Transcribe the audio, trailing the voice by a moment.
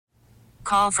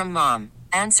Call from mom.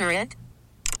 Answer it.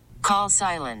 Call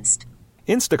silenced.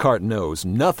 Instacart knows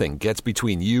nothing gets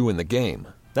between you and the game.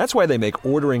 That's why they make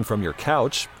ordering from your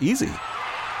couch easy.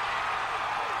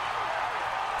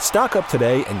 Stock up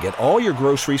today and get all your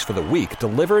groceries for the week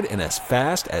delivered in as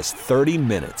fast as 30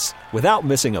 minutes without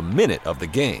missing a minute of the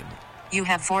game. You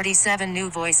have 47 new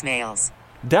voicemails.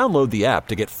 Download the app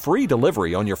to get free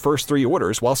delivery on your first 3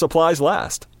 orders while supplies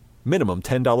last. Minimum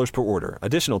 $10 per order.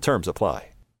 Additional terms apply.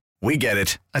 We get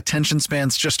it. Attention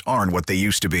spans just aren't what they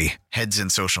used to be. Heads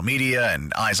in social media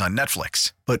and eyes on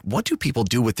Netflix. But what do people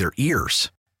do with their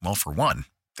ears? Well, for one,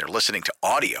 they're listening to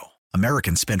audio.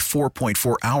 Americans spend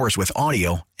 4.4 hours with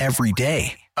audio every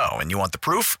day. Oh, and you want the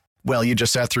proof? Well, you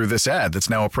just sat through this ad that's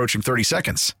now approaching 30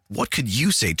 seconds. What could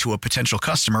you say to a potential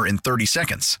customer in 30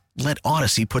 seconds? Let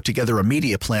Odyssey put together a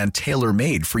media plan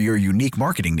tailor-made for your unique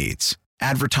marketing needs.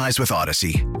 Advertise with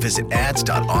Odyssey. Visit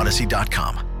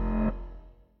ads.odyssey.com.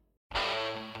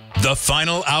 The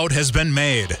final out has been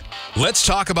made. Let's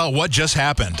talk about what just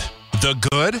happened. The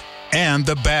good and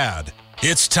the bad.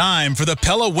 It's time for the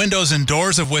Pella Windows and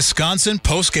Doors of Wisconsin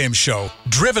postgame show,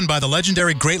 driven by the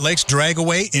legendary Great Lakes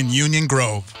Dragaway in Union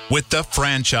Grove, with the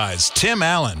franchise, Tim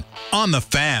Allen, on The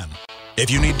Fan.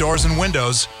 If you need doors and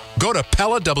windows, go to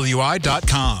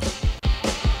PellaWI.com.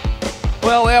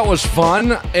 Well, that was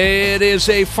fun. It is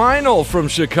a final from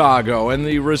Chicago, and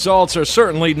the results are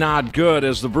certainly not good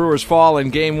as the Brewers fall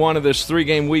in Game 1 of this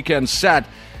 3-game weekend set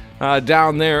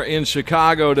down there in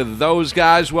Chicago. To those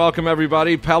guys, welcome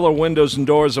everybody. Pella Windows and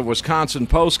Doors of Wisconsin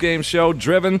postgame show,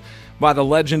 driven by the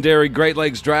legendary Great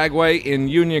Lakes Dragway in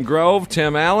Union Grove.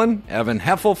 Tim Allen, Evan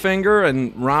Heffelfinger,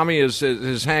 and Rami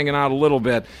is hanging out a little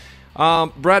bit.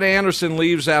 Brett Anderson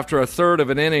leaves after a third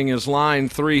of an inning. His line,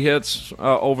 3 hits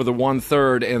over the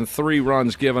 1/3 and 3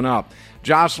 runs given up.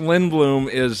 Josh Lindblom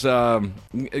is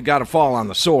got to fall on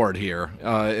the sword here,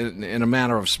 in a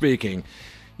manner of speaking.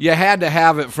 You had to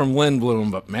have it from Lindblom,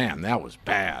 but man, that was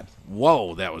bad.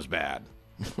 Whoa, that was bad.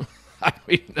 I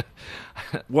mean,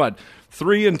 what,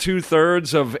 3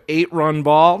 2/3 of 8-run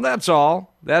ball? That's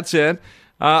all. That's it.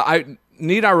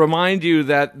 Need I remind you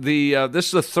that this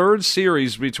is the 3rd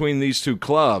series between these two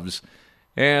clubs,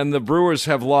 and the Brewers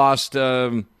have lost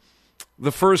the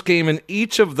first game in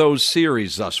each of those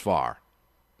series thus far,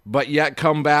 but yet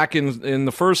come back in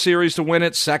the first series to win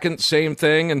it, second, same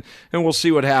thing, and we'll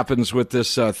see what happens with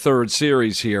this 3rd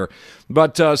series here.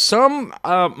 But some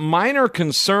minor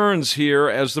concerns here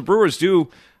as the Brewers do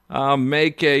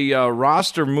make a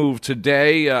roster move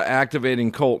today,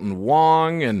 activating Colton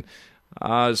Wong, and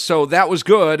so that was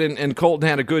good, and Colton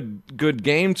had a good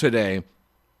game today.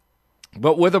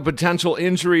 But with a potential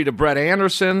injury to Brett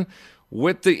Anderson,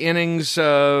 with the innings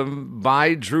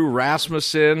by Drew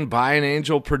Rasmussen, by an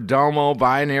Angel Perdomo,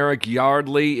 by an Eric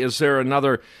Yardley, is there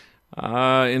another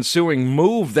ensuing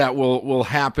move that will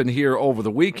happen here over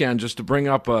the weekend just to bring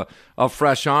up a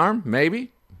fresh arm?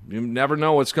 Maybe. You never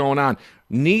know what's going on.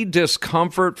 Knee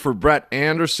discomfort for Brett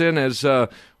Anderson, as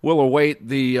we'll await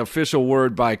the official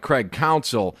word by Craig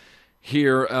Counsell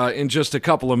here in just a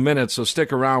couple of minutes, so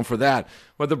stick around for that.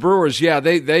 But the Brewers, yeah,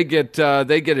 they get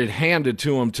it handed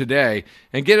to them today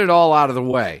and get it all out of the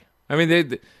way. I mean,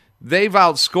 they've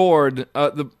outscored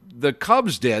the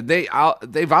Cubs did. They've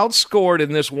outscored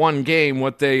in this one game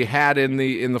what they had in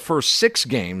the first 6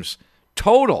 games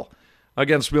total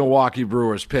against Milwaukee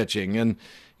Brewers pitching. And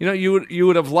you know, you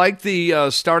would have liked the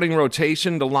starting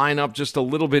rotation to line up just a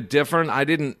little bit different. I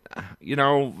didn't,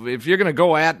 if you're going to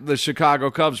go at the Chicago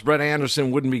Cubs, Brett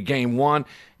Anderson wouldn't be Game 1.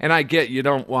 And I get you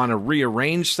don't want to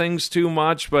rearrange things too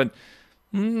much, but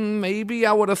maybe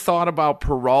I would have thought about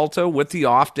Peralta with the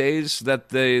off days that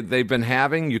they've been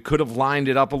having. You could have lined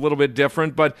it up a little bit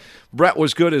different, but Brett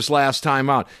was good his last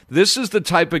time out. This is the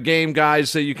type of game,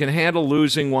 guys, that you can handle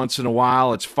losing once in a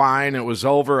while. It's fine. It was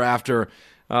over after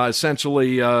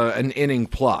essentially an inning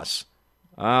plus.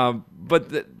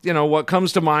 But what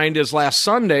comes to mind is last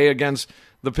Sunday against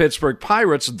the Pittsburgh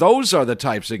Pirates. Those are the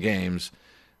types of games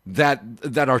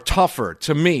that are tougher,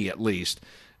 to me at least,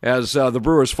 as the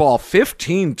Brewers fall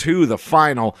 15-2 the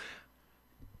final.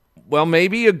 Well,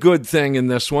 maybe a good thing in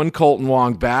this one, Colton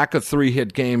Wong back, a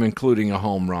 3-hit game including a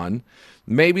home run.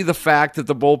 Maybe the fact that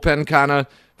the bullpen kind of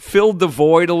filled the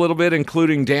void a little bit,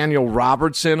 including Daniel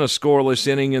Robertson, a scoreless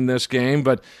inning in this game.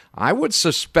 But I would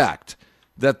suspect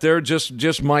that there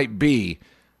just might be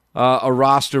a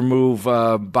roster move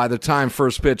by the time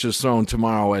first pitch is thrown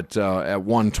tomorrow at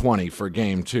 1:20 for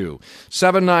Game 2.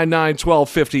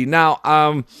 799-1250.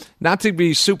 Now, not to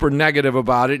be super negative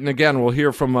about it, and again, we'll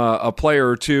hear from a player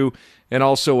or two and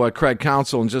also Craig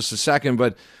Counsell in just a second,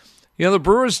 but The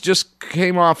Brewers just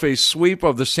came off a sweep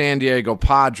of the San Diego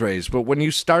Padres, but when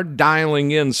you start dialing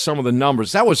in some of the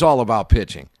numbers, that was all about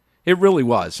pitching. It really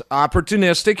was.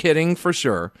 Opportunistic hitting for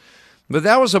sure, but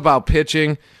that was about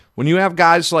pitching. When you have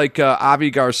guys like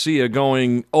Avi Garcia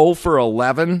going 0 for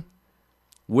 11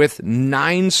 with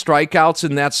 9 strikeouts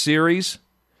in that series,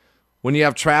 when you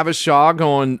have Travis Shaw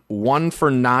going 1 for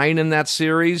 9 in that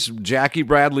series, Jackie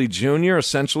Bradley Jr.,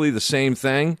 essentially the same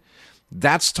thing,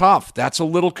 that's tough. That's a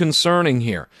little concerning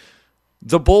here.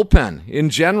 The bullpen in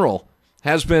general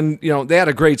has been, they had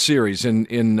a great series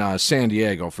in San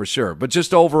Diego for sure. But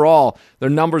just overall, their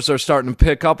numbers are starting to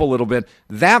pick up a little bit.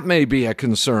 That may be a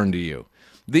concern to you.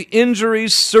 The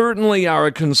injuries certainly are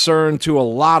a concern to a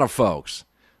lot of folks.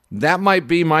 That might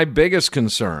be my biggest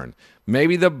concern.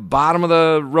 Maybe the bottom of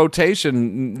the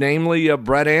rotation, namely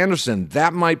Brett Anderson,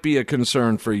 that might be a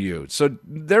concern for you. So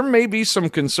there may be some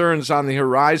concerns on the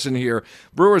horizon here.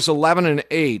 Brewers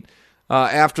 11-8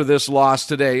 after this loss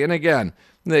today. And again,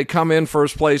 they come in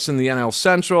first place in the NL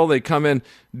Central. They come in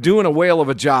doing a whale of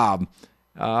a job,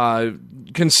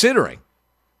 considering.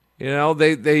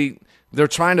 They're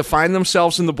trying to find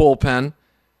themselves in the bullpen.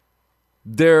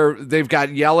 They've got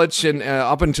Yelich and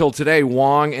up until today,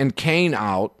 Wong and Kane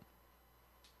out.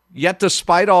 Yet,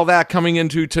 despite all that, coming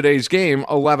into today's game,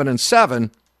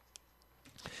 11-7,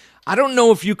 I don't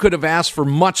know if you could have asked for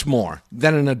much more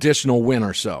than an additional win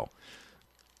or so.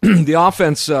 The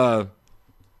offense,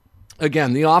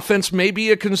 again, the offense may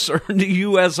be a concern to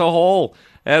you as a whole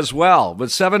as well. But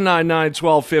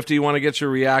 799-1250, you want to get your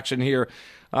reaction here.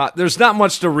 There's not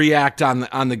much to react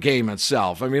on the game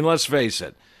itself. I mean, let's face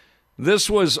it. This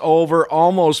was over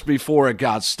almost before it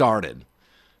got started.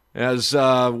 As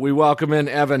we welcome in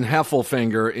Evan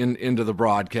Heffelfinger into the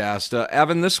broadcast.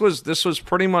 Evan, this was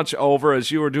pretty much over as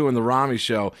you were doing the Rami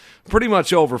show. Pretty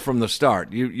much over from the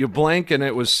start. You blink and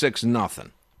it was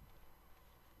 6-0.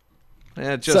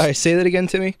 Sorry, say that again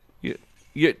to me.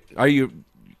 Are you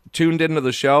tuned into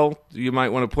the show? You might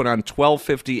want to put on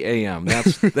 12:50 a.m.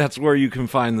 That's where you can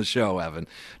find the show, Evan.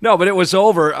 No, but it was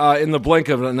over in the blink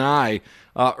of an eye.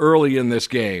 Early in this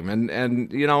game.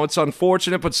 And it's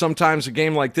unfortunate, but sometimes a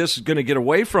game like this is going to get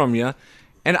away from you.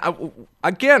 And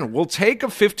again, we'll take a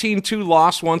 15-2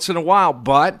 loss once in a while,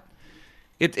 but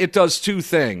it does two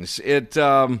things. It's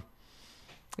a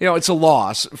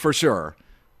loss for sure,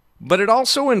 but it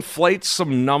also inflates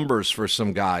some numbers for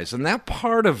some guys. And that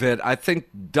part of it, I think,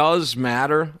 does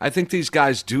matter. I think these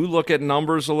guys do look at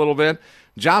numbers a little bit.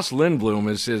 Josh Lindblom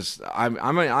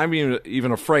I'm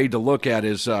even afraid to look at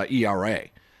his ERA.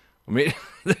 I mean,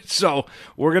 so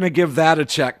we're going to give that a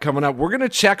check coming up. We're going to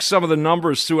check some of the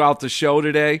numbers throughout the show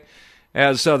today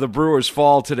as the Brewers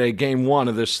fall today, game 1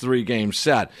 of this 3-game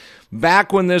set.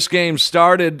 Back when this game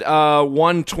started,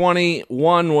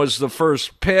 1:21 was the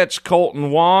first pitch.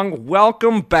 Colton Wong,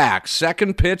 welcome back.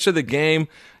 Second pitch of the game,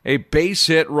 a base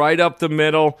hit right up the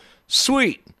middle.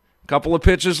 Sweet. Couple of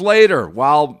pitches later,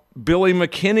 while Billy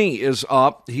McKinney is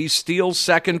up, he steals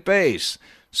second base.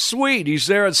 Sweet, he's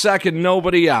there at second,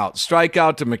 nobody out.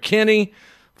 Strikeout to McKinney.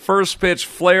 First pitch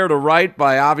flare to right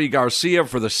by Avi Garcia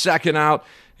for the second out,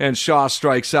 and Shaw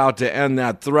strikes out to end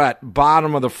that threat.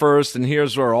 Bottom of the first, and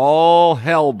here's where all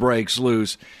hell breaks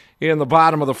loose in the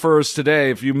bottom of the first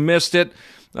today. If you missed it,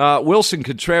 Wilson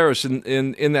Contreras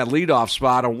in that leadoff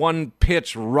spot, a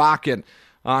one-pitch rocket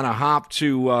on a hop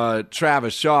to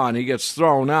Travis Shaw, and he gets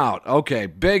thrown out. Okay,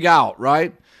 big out,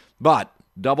 right? But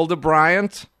double to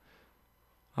Bryant.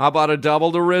 How about a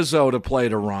double to Rizzo to play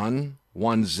to run?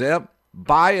 1-zip.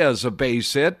 Baez a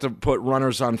base hit to put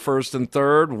runners on first and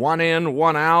third. 1 in,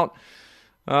 1 out.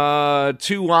 2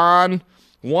 on.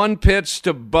 1 pitch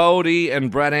to Bodie, and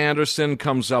Brett Anderson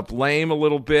comes up lame a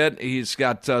little bit. He's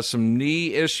got some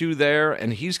knee issue there,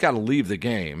 and he's got to leave the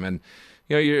game. And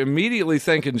you're immediately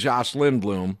thinking Josh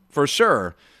Lindblom, for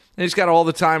sure. And he's got all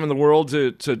the time in the world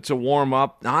to warm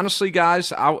up. Honestly,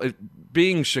 guys,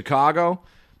 being Chicago,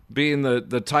 being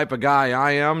the type of guy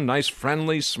I am, nice,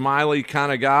 friendly, smiley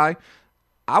kind of guy,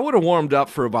 I would have warmed up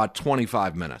for about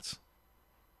 25 minutes.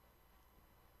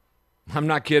 I'm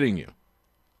not kidding you.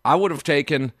 I would have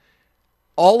taken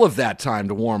all of that time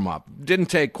to warm up. Didn't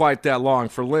take quite that long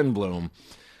for Lindblom,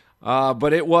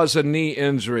 but it was a knee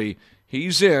injury.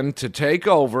 He's in to take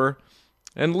over,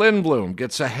 and Lindblom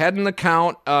gets ahead in the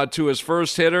count to his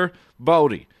first hitter,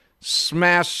 Bodie.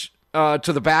 Smash to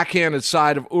the backhanded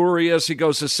side of Urias. He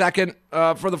goes to second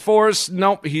for the force.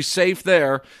 Nope, he's safe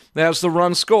there as the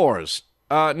run scores.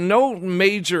 No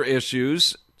major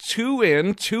issues. 2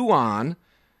 in, 2 on,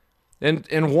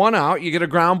 and 1 out. You get a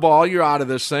ground ball, you're out of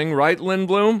this thing, right,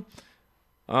 Lindblom?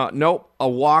 Nope, a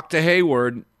walk to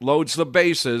Hayward, loads the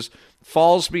bases.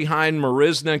 falls behind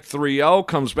Marisnik 3-0,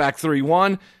 comes back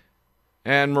 3-1,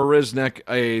 and Marisnik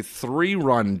a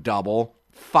 3-run double,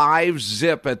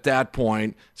 5-zip at that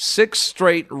point, 6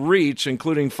 straight reach,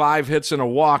 including 5 hits and a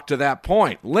walk to that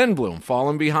point. Lindblom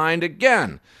falling behind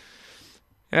again.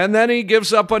 And then he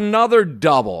gives up another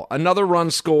double. Another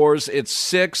run scores. It's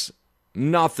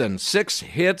 6-0. 6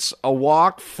 hits, a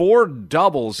walk, 4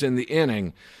 doubles in the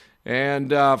inning.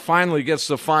 And finally gets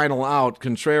the final out.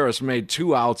 Contreras made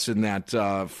 2 outs in that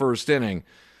first inning.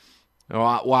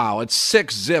 Wow, it's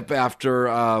 6-zip after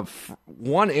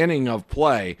 1 inning of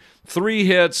play. 3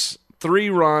 hits, 3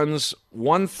 runs,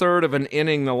 1/3 of an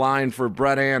inning the line for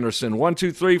Brett Anderson.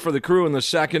 1-2-3 for the Crew in the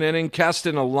second inning.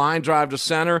 Keston a line drive to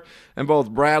center, and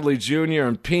both Bradley Jr.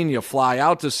 and Pena fly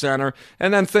out to center.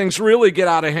 And then things really get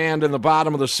out of hand in the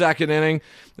bottom of the second inning.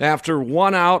 After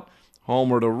 1 out,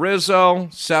 homer to Rizzo,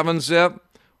 7-zip.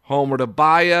 Homer to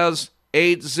Baez,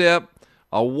 8-zip.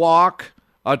 A walk.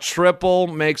 A triple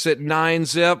makes it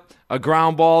 9-zip. A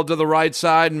ground ball to the right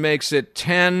side makes it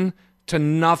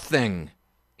 10-0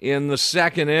 in the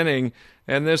second inning.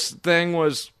 And this thing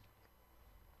was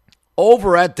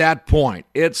over at that point.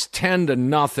 It's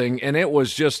 10-0, and it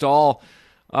was just all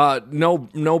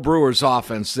no Brewers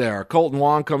offense there. Colton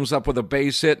Wong comes up with a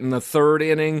base hit in the third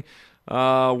inning.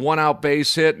 1 out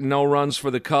base hit, no runs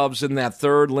for the Cubs in that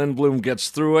third. Lindblom gets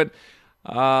through it.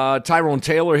 Tyrone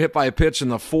Taylor hit by a pitch in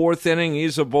the fourth inning.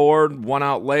 He's aboard. 1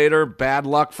 out later. Bad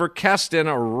luck for Keston.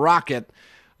 A rocket.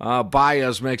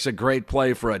 Baez makes a great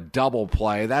play for a double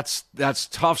play. That's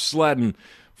tough sledding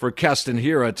for Keston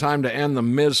here. A time to end the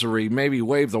misery. Maybe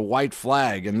wave the white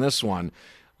flag in this one.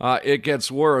 It gets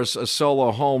worse. A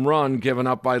solo home run given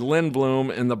up by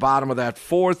Lindblom in the bottom of that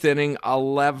fourth inning.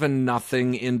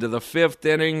 11-0 into the fifth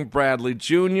inning. Bradley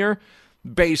Jr.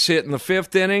 base hit in the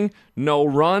fifth inning. No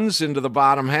runs into the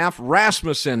bottom half.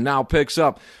 Rasmussen now picks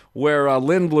up where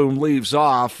Lindblom leaves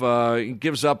off. He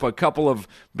gives up a couple of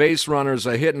base runners,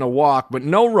 a hit and a walk, but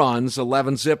no runs.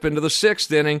 11-zip into the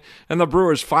sixth inning, and the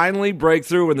Brewers finally break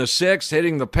through in the sixth,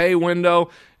 hitting the pay window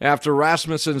after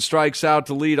Rasmussen strikes out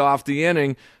to lead off the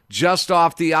inning. Just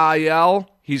off the IL,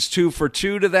 he's 2 for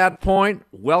 2 to that point.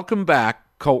 Welcome back,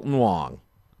 Colton Wong.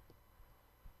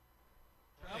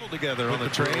 Together on the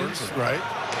trains. Right.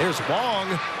 Here's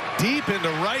Wong deep into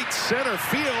right center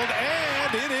field,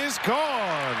 and it is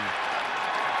gone.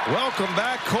 Welcome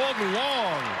back, Colton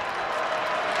Wong.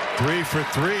 3 for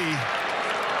 3.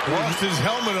 Lost his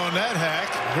helmet on that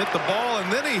hack. Hit the ball,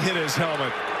 and then he hit his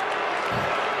helmet.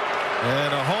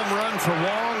 And a home run for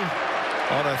Wong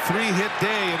on a 3-hit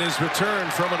day in his return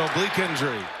from an oblique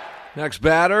injury. Next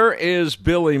batter is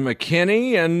Billy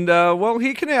McKinney, and, well,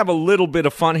 he can have a little bit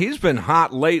of fun. He's been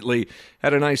hot lately,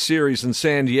 had a nice series in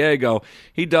San Diego.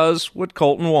 He does what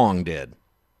Colton Wong did.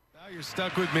 Now you're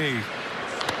stuck with me.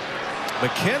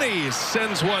 McKinney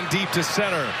sends one deep to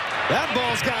center. That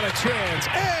ball's got a chance,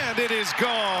 and it is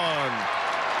gone.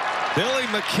 Billy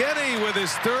McKinney with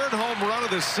his 3rd home run of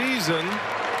the season.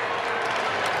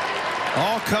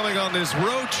 All coming on this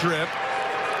road trip.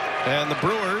 And the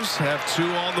Brewers have 2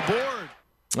 on the board.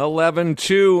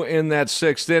 11-2 in that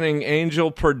 6th inning.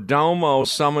 Angel Perdomo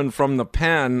summoned from the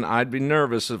pen. I'd be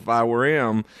nervous if I were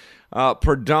him.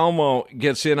 Perdomo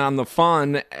gets in on the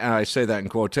fun. I say that in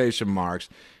quotation marks.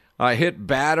 Hit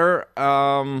batter.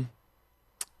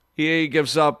 He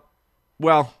gives up,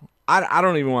 well, I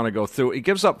don't even want to go through it. He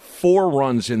gives up 4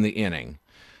 runs in the inning,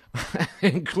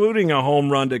 including a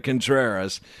home run to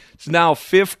Contreras. It's now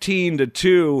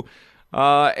 15-2.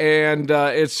 And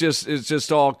it's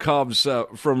just all Cubs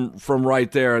from right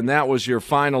there, and that was your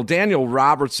final. Daniel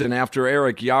Robertson, after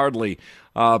Eric Yardley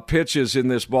pitches in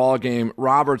this ball game.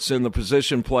 Robertson, the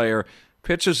position player,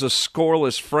 pitches a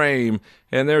scoreless frame,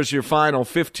 and there's your final.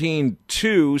 15-2,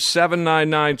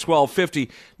 7-9-9, 12-50.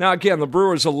 Now again, the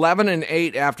Brewers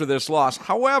 11-8 after this loss.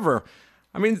 However,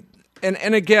 I mean,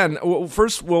 and again,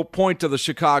 first we'll point to the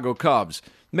Chicago Cubs.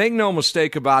 Make no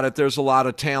mistake about it, there's a lot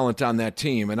of talent on that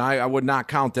team, and I would not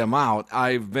count them out.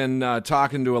 I've been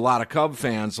talking to a lot of Cub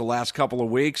fans the last couple of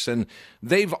weeks, and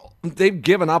they've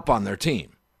given up on their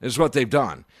team, is what they've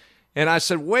done. And I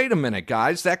said, wait a minute,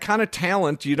 guys, that kind of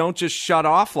talent, you don't just shut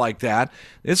off like that.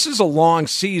 This is a long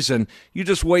season. You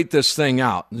just wait this thing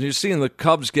out. You're seeing the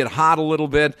Cubs get hot a little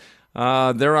bit.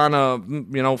 They're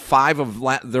on 5 of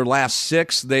their last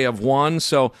 6 they have won,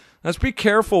 so let's be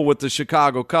careful with the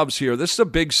Chicago Cubs here. This is a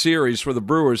big series for the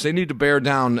Brewers. They need to bear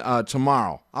down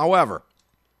tomorrow. However,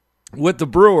 with the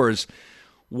Brewers,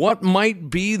 what might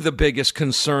be the biggest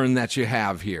concern that you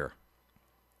have here?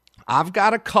 I've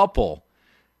got a couple,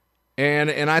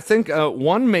 and I think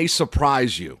one may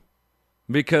surprise you.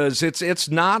 because it's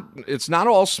not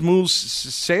all smooth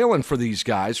sailing for these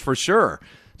guys for sure.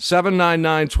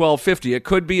 799-1250. It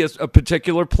could be a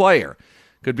particular player.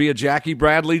 Could be a Jackie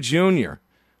Bradley Jr.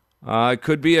 It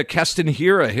could be a Keston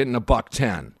Hiura hitting a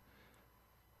 $110.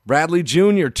 Bradley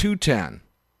Jr. 210.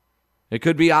 It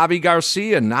could be Avi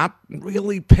Garcia not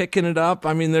really picking it up.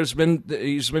 I mean,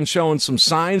 he's been showing some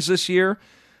signs this year,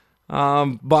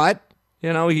 but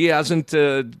he hasn't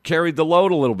carried the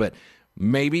load a little bit.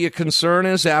 Maybe a concern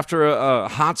is after a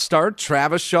hot start,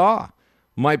 Travis Shaw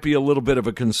might be a little bit of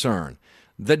a concern.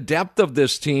 The depth of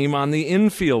this team on the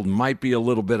infield might be a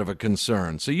little bit of a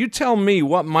concern. So you tell me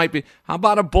what might be. How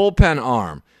about a bullpen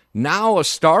arm? Now a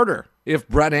starter. If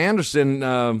Brett Anderson,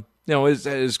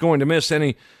 is going to miss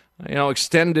any,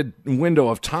 extended window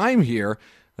of time here,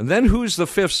 and then who's the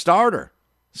fifth starter?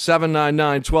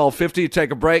 799-1250.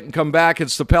 Take a break and come back.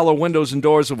 It's the Pella Windows and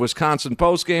Doors of Wisconsin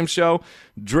postgame show,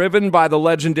 driven by the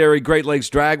legendary Great Lakes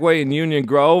Dragway in Union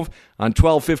Grove on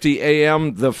 1250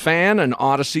 AM, The Fan and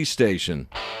Odyssey Station.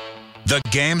 The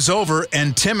game's over,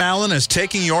 and Tim Allen is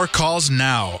taking your calls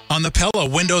now on the Pella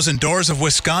Windows and Doors of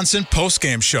Wisconsin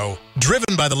postgame show,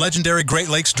 driven by the legendary Great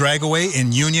Lakes Dragway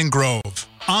in Union Grove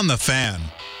on The Fan.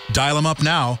 Dial them up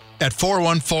now at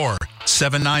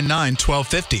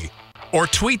 414-799-1250 or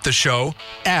tweet the show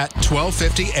at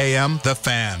 1250 AM The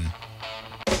Fan.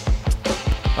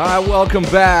 Welcome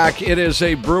back. It is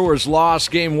a Brewers loss,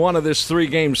 game one of this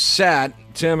three-game set.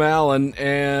 Tim Allen,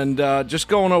 and just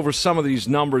going over some of these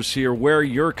numbers here, where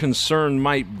your concern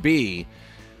might be.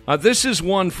 This is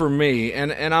one for me,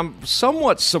 and I'm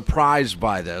somewhat surprised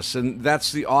by this, and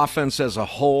that's the offense as a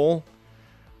whole.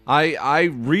 I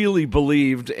really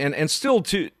believed, and still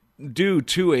do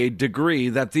to a degree,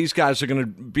 that these guys are going to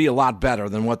be a lot better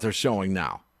than what they're showing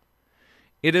now.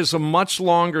 It is a much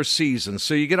longer season,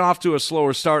 so you get off to a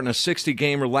slower start in a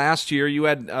 60-gamer. Last year, you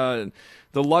had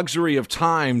the luxury of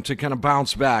time to kind of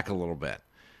bounce back a little bit.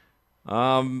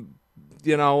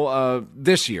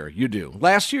 This year you do.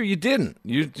 Last year you didn't.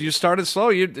 You started slow.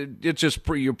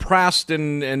 You pressed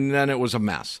and then it was a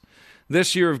mess.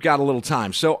 This year you've got a little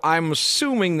time. So I'm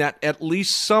assuming that at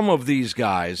least some of these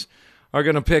guys are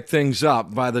going to pick things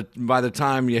up by the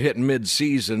time you hit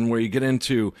mid-season, where you get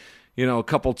into a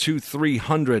couple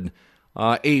 200-300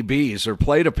 ABs or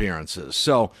plate appearances.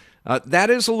 So that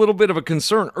is a little bit of a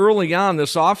concern. Early on,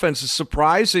 this offense is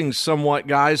surprising somewhat,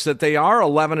 guys, that they are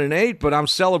 11-8, but I'm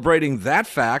celebrating that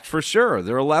fact for sure.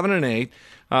 They're 11-8.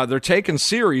 They're taking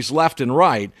series left and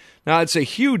right. Now, it's a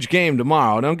huge game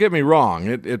tomorrow. Don't get me wrong.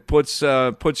 It puts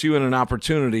you in an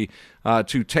opportunity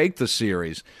to take the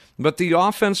series. But the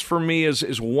offense for me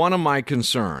is one of my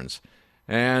concerns.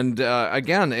 And,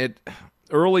 again,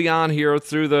 early on here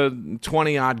through the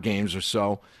 20-odd games or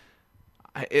so,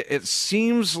 it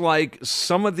seems like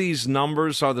some of these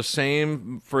numbers are the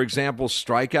same. For example,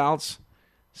 strikeouts.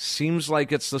 Seems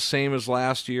like it's the same as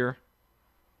last year.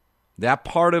 That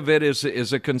part of it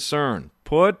is a concern.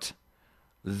 Put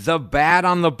the bat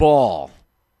on the ball.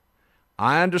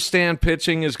 I understand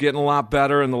pitching is getting a lot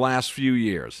better in the last few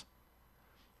years.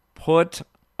 Put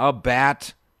a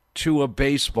bat to a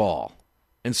baseball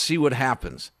and see what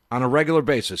happens on a regular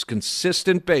basis,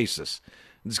 consistent basis.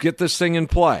 Let's get this thing in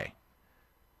play.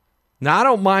 Now, I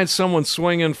don't mind someone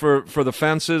swinging for the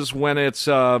fences when it's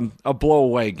a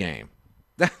blow-away game.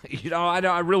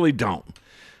 I really don't.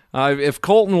 If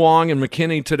Colton Wong and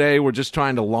McKinney today were just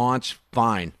trying to launch,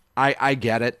 fine. I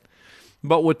get it.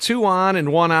 But with 2 on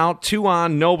and 1 out, 2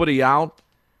 on, nobody out,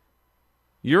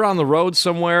 you're on the road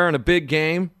somewhere in a big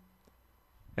game,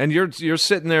 and you're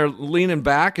sitting there leaning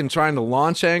back and trying to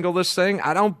launch angle this thing.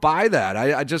 I don't buy that.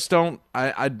 I just don't.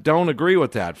 I don't agree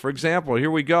with that. For example,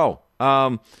 here we go.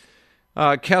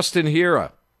 Keston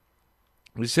Hiura.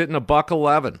 He's hitting a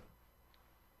 $111.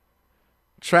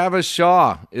 Travis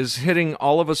Shaw is hitting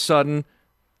all of a sudden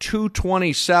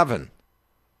 227.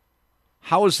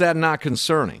 How is that not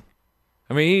concerning?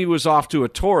 I mean, he was off to a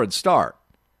torrid start.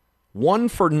 1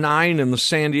 for 9 in the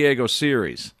San Diego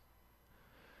series.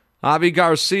 Avi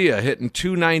Garcia hitting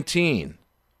 219.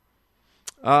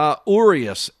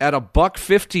 Urias at a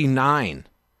 $159.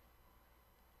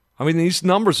 I mean, these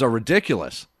numbers are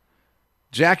ridiculous.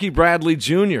 Jackie Bradley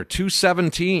Jr.,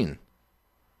 217.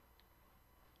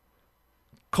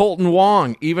 Colton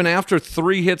Wong, even after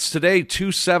 3 hits today,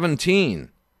 217.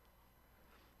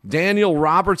 Daniel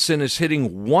Robertson is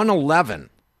hitting 111,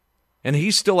 and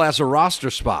he still has a roster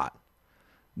spot.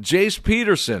 Jace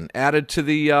Peterson added to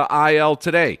the IL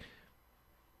today,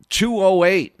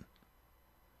 208.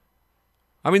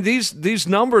 I mean, these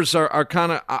numbers are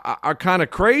kind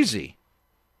of crazy.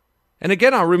 And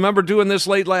again, I remember doing this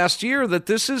late last year, that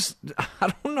this is,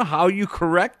 I don't know how you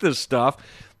correct this stuff,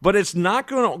 but it's not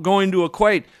going to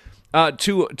equate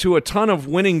to a ton of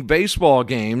winning baseball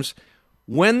games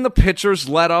when the pitchers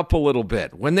let up a little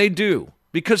bit, when they do,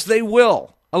 because they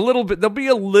will. A little bit. There'll be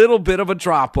a little bit of a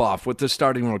drop-off with the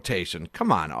starting rotation.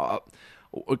 Come on.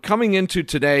 Coming into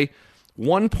today,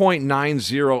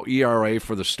 1.90 ERA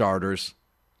for the starters.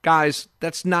 Guys,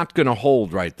 that's not going to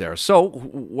hold right there. So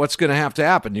what's going to have to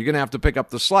happen? You're going to have to pick up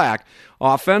the slack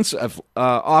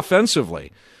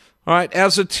offensively. All right,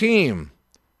 as a team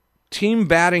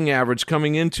batting average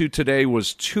coming into today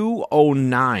was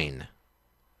 209.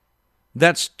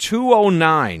 That's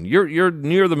 209. You're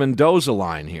near the Mendoza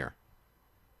line here.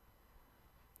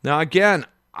 Now, again,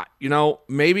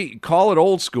 maybe call it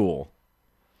old school.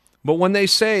 But when they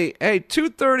say, hey,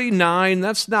 239,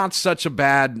 that's not such a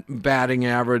bad batting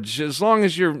average. As long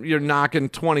as you're knocking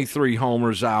 23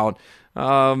 homers out,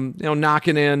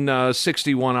 knocking in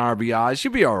 61 RBIs,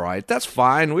 you'll be all right. That's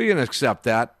fine. We can accept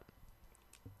that.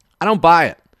 I don't buy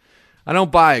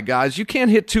it, guys. You can't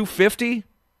hit 250.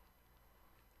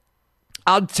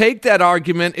 I'll take that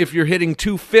argument if you're hitting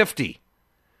 250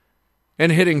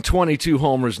 and hitting 22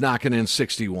 homers, knocking in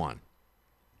 61.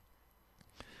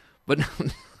 But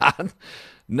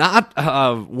not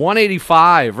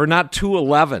 185 or not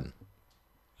 211.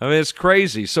 I mean, it's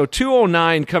crazy. So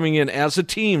 209 coming in as a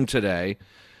team today.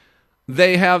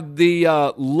 They have the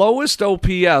lowest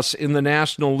OPS in the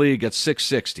National League at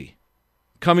 660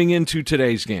 coming into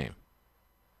today's game.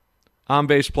 On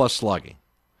base plus slugging.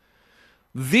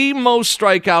 The most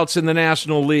strikeouts in the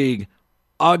National League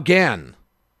again.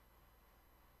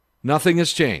 Nothing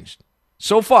has changed.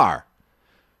 So far,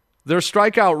 their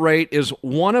strikeout rate is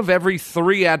 1 of every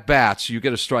 3 at-bats you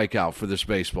get a strikeout for this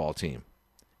baseball team.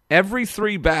 Every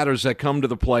 3 batters that come to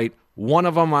the plate, 1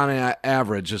 of them on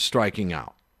average is striking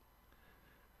out.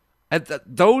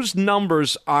 Those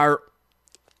numbers are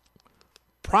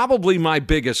probably my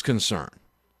biggest concern.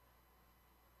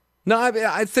 No,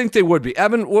 I think they would be.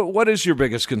 Evan, what is your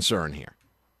biggest concern here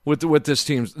with this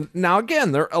team? Now,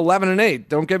 again, they're 11-8.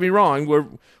 Don't get me wrong.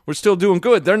 We're still doing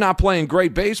good. They're not playing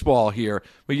great baseball here,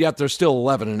 but yet they're still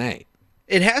 11-8.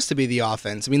 It has to be the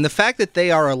offense. I mean, the fact that they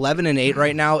are 11-8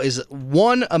 right now is,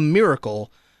 1, a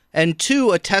miracle, and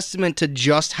 2, a testament to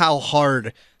just how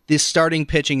hard this starting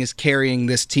pitching is carrying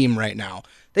this team right now.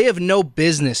 They have no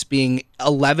business being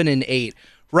 11-8.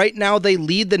 Right now, they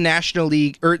lead the National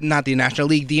League, or not the National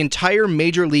League, the entire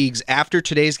major leagues after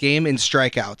today's game in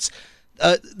strikeouts.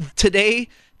 Today,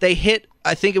 they hit,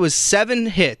 I think it was 7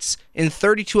 hits in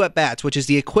 32 at-bats, which is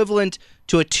the equivalent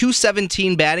to a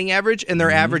 217 batting average, and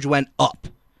their average went up.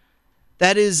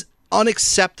 That is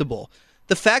unacceptable.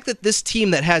 The fact that this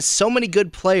team that has so many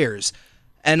good players,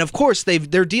 and of course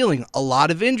they're dealing a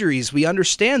lot of injuries, we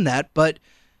understand that, but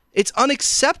it's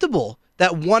unacceptable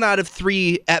that 1 out of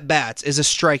 3 at-bats is a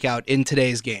strikeout in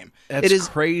today's game. That's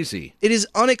crazy. It is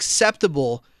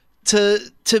unacceptable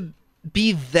to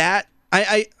be that.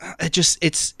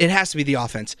 It has to be the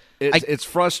offense. It's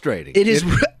frustrating.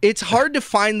 It's hard to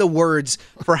find the words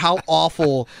for how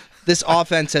awful this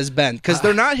offense has been, because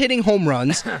they're not hitting home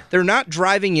runs, they're not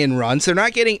driving in runs, they're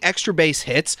not getting extra base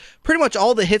hits. Pretty much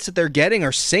all the hits that they're getting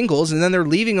are singles, and then they're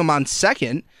leaving them on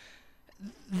second.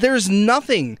 There's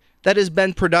nothing that has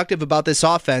been productive about this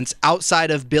offense outside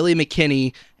of Billy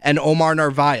McKinney and Omar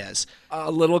Narvaez.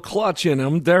 A little clutch in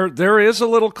them. There is a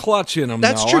little clutch in them.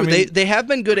 That's true. I mean, they have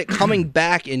been good at coming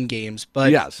back in games,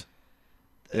 but yes,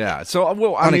 yeah. So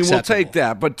we'll take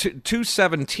that. But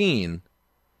 217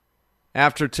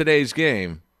 after today's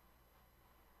game,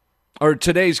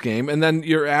 and then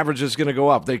your average is going to go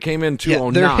up. They came in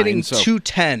 209. They're hitting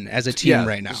 210 as a team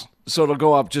right now. So it'll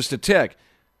go up just a tick.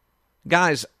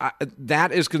 Guys,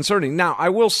 that is concerning. Now, I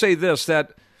will say this,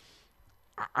 that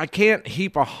I can't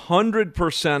heap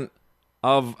 100%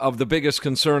 of the biggest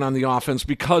concern on the offense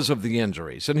because of the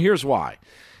injuries. And here's why.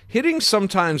 Hitting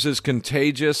sometimes is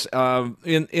contagious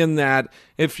in that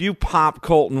if you pop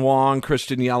Colton Wong,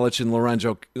 Christian Yelich, and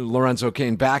Lorenzo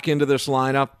Cain back into this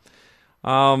lineup,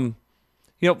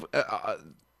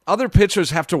 other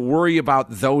pitchers have to worry about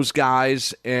those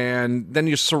guys, and then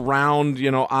you surround,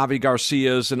 Avi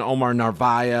Garcias and Omar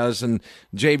Narvaez and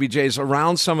JBJs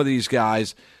around some of these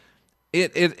guys.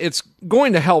 It's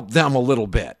going to help them a little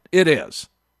bit. It is.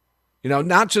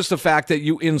 Not just the fact that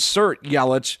you insert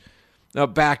Yelich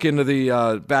back into the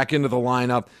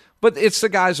lineup, but it's the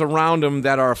guys around him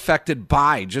that are affected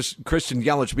by just Christian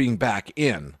Yelich being back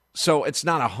in. So it's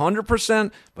not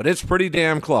 100%, but it's pretty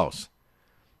damn close.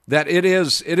 That it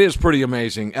is pretty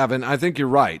amazing, Evan. I think you're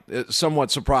right. It's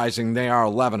somewhat surprising they are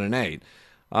 11-8,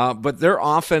 but their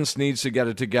offense needs to get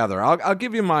it together. I'll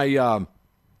give you my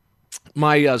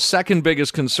My second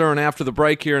biggest concern after the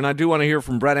break here, and I do want to hear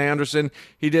from Brett Anderson.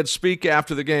 He did speak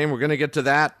after the game. We're going to get to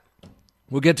that.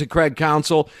 We'll get to Craig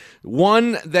Counsell.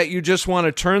 One that you just want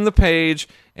to turn the page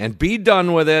and be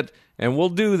done with it, and we'll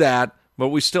do that. But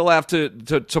we still have to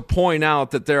point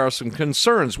out that there are some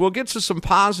concerns. We'll get to some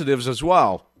positives as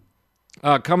well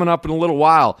coming up in a little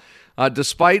while.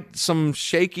 Despite some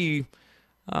shaky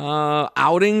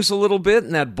outings a little bit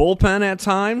in that bullpen at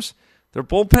times, their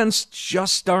bullpen's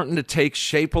just starting to take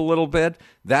shape a little bit.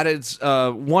 That is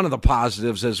one of the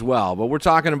positives as well. But we're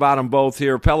talking about them both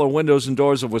here. Pella Windows and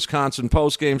Doors of Wisconsin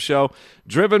postgame show,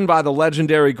 driven by the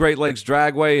legendary Great Lakes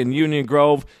Dragway in Union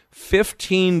Grove.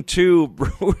 15-2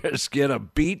 Brewers get a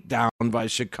beat down by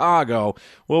Chicago.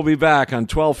 We'll be back on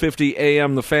 1250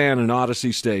 AM The Fan and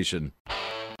Odyssey Station.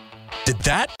 Did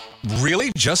that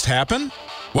really just happen?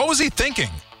 What was he thinking?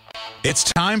 It's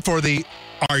time for the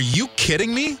 "Are you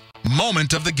kidding me?"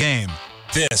 moment of the game.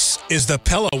 This is the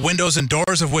Pella Windows and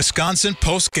Doors of Wisconsin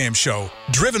postgame show,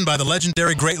 driven by the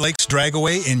legendary Great Lakes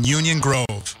Dragway in Union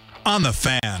Grove. On The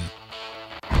Fan.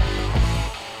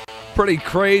 Pretty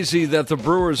crazy that the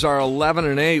Brewers are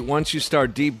 11-8 once you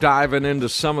start deep diving into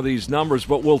some of these numbers,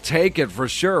 but we'll take it for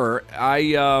sure.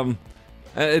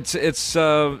 It's a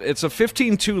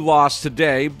 15-2 loss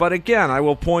today, but again, I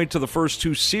will point to the first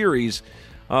two series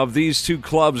of these two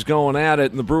clubs going at it,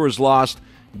 and the Brewers lost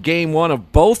game one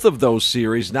of both of those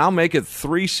series. Now make it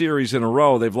 3 series in a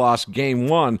row. They've lost game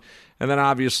one, and then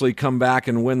obviously come back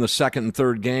and win the second and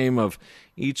third game of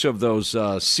each of those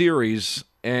series.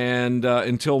 And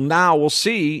until now, we'll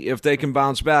see if they can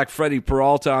bounce back. Freddie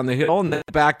Peralta on the hill, and then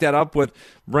back that up with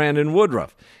Brandon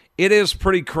Woodruff. It is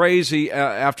pretty crazy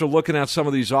after looking at some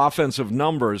of these offensive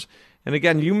numbers. And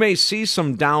again, you may see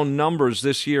some down numbers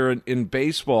this year in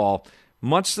baseball,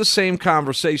 much the same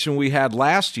conversation we had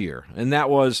last year. And that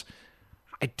was,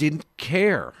 I didn't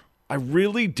care. I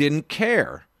really didn't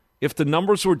care. If the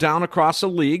numbers were down across the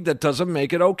league, that doesn't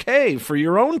make it okay for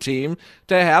your own team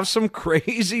to have some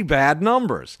crazy bad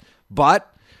numbers.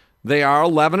 But they are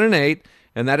 11-8,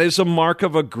 and that is a mark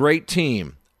of a great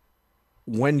team.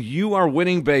 When you are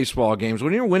winning baseball games,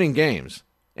 when you're winning games,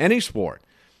 any sport,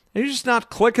 and you're just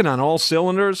not clicking on all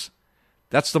cylinders,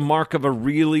 that's the mark of a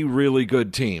really, really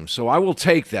good team. So I will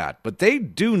take that. But they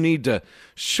do need to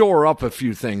shore up a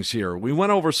few things here. We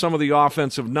went over some of the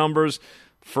offensive numbers.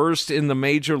 First in the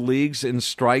major leagues in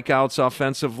strikeouts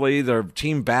offensively. Their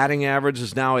team batting average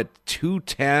is now at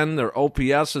 .210. Their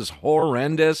OPS is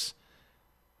horrendous.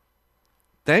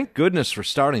 Thank goodness for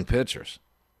starting pitchers.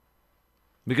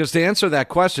 Because to answer that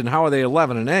question, how are they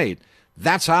 11-8?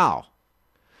 That's how.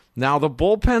 Now the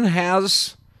bullpen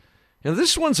has, and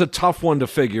this one's a tough one to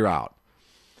figure out.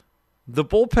 The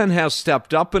bullpen has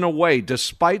stepped up in a way,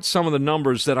 despite some of the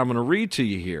numbers that I'm going to read to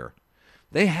you here.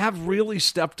 They have really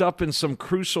stepped up in some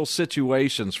crucial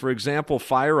situations. For example,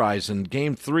 Fire Eyes in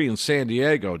Game 3 in San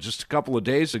Diego just a couple of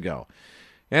days ago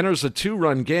enters a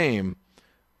 2-run game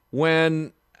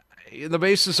when the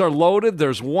bases are loaded,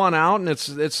 there's one out, and it's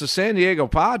the San Diego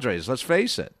Padres, let's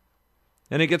face it.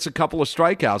 And he gets a couple of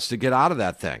strikeouts to get out of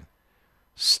that thing.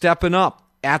 Stepping up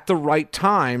at the right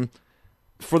time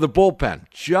for the bullpen.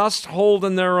 Just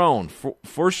holding their own,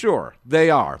 for sure. They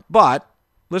are. But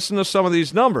listen to some of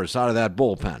these numbers out of that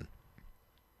bullpen.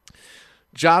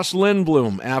 Josh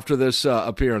Lindblom, after this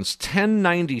appearance,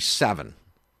 10.97.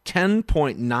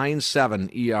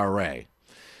 10.97 ERA.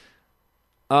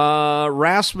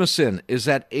 Rasmussen is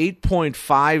at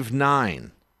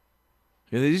 8.59.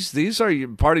 These are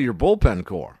part of your bullpen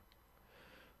core.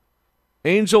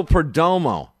 Angel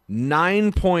Perdomo,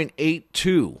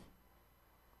 9.82.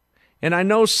 And I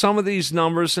know some of these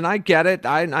numbers, and I get it.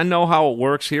 I know how it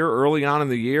works here early on in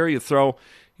the year. You throw,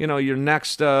 your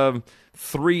next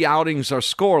 3 outings are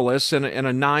scoreless, and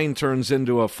a 9 turns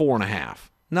into a 4.5.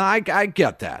 No, I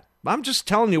get that. I'm just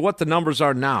telling you what the numbers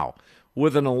are now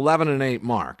with an 11-8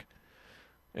 mark.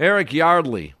 Eric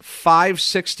Yardley,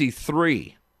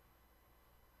 563.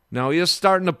 Now, he is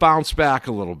starting to bounce back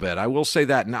a little bit. I will say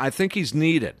that. And I think he's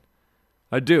needed.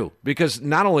 I do. Because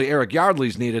not only Eric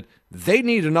Yardley's needed, they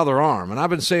need another arm. And I've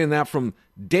been saying that from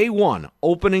day one,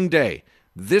 opening day.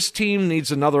 This team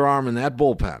needs another arm in that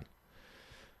bullpen.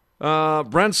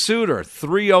 Brent Suter,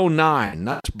 309.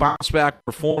 That's bounce back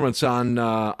performance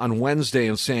on Wednesday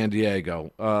in San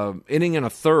Diego. Inning and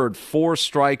a third, 4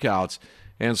 strikeouts,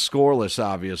 and scoreless,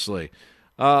 obviously.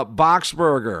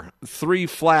 Boxberger, 3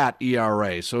 flat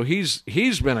ERA. So he's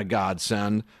been a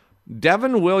godsend.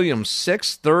 Devin Williams,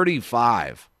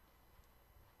 635.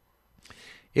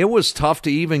 It was tough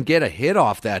to even get a hit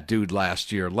off that dude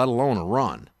last year, let alone a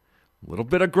run. A little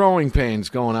bit of growing pains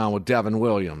going on with Devin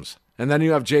Williams. And then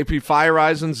you have JP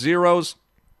Feyereisen, zeros,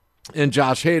 and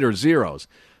Josh Hader, zeros.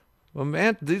 Well,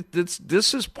 man,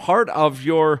 this is part of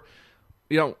your,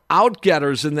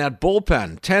 outgetters in that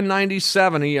bullpen.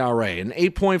 10.97 ERA, an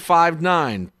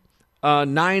 8.59,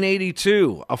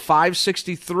 9.82, a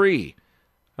 5.63.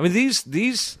 I mean,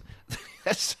 these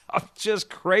that's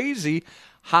just crazy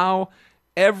how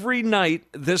every night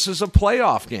this is a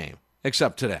playoff game,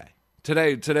 except today.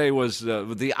 Today was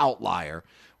the outlier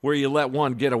where you let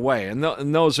one get away, and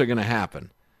those are going to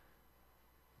happen.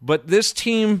 But this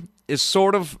team is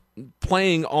sort of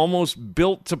playing almost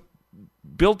built to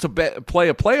play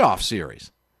a playoff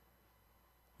series.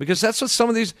 Because that's what some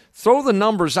of these, throw the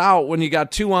numbers out when you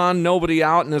got 2 on, nobody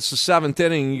out, and it's the 7th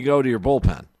inning and you go to your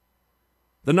bullpen.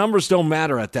 The numbers don't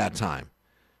matter at that time.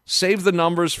 Save the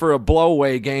numbers for a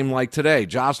blowaway game like today.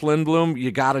 Josh Lindblom,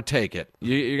 you got to take it.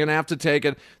 You're going to have to take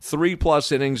it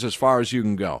 3+ innings as far as you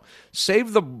can go.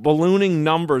 Save the ballooning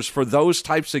numbers for those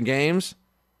types of games.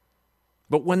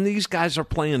 But when these guys are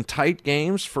playing tight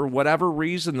games, for whatever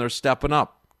reason, they're stepping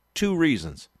up. 2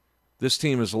 reasons. This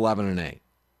team is 11-8.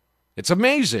 It's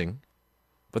amazing,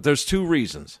 but there's 2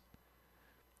 reasons.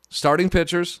 Starting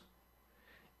pitchers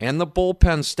and the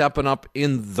bullpen stepping up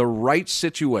in the right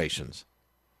situations.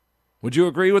 Would you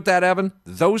agree with that, Evan?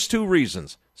 Those 2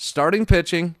 reasons. Starting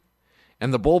pitching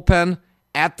and the bullpen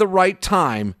at the right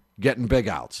time getting big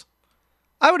outs.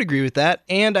 I would agree with that,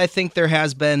 and I think there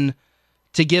has been,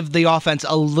 to give the offense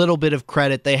a little bit of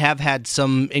credit, they have had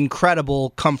some incredible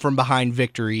come-from-behind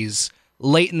victories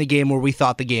late in the game where we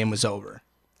thought the game was over.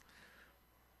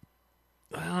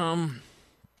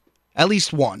 At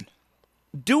least one.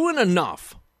 Doing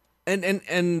enough.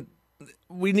 And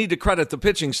we need to credit the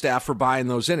pitching staff for buying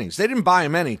those innings. They didn't buy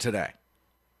them any today.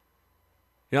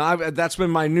 That's been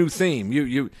my new theme.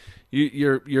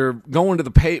 You're going to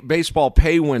the baseball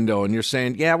pay window and you're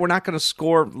saying, yeah, we're not going to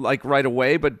score like right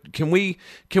away, but can we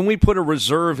put a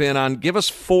reserve in on, give us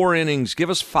 4 innings, give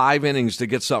us 5 innings to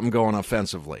get something going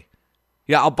offensively.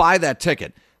 Yeah, I'll buy that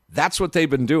ticket. That's what they've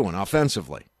been doing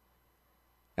offensively.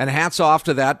 And hats off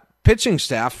to that pitching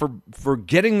staff for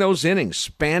getting those innings,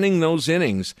 spanning those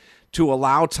innings to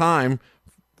allow time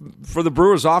for the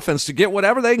Brewers offense to get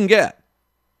whatever they can get.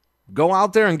 Go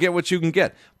out there and get what you can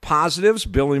get. Positives,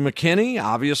 Billy McKinney,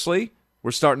 obviously.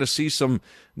 We're starting to see some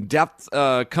depth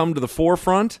come to the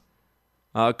forefront.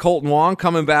 Colton Wong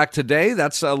coming back today.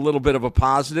 That's a little bit of a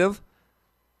positive.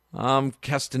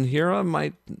 Keston Hiura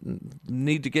might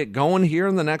need to get going here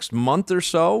in the next month or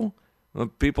so.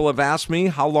 People have asked me,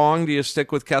 how long do you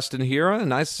stick with Keston Hiura?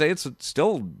 And I say it's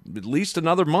still at least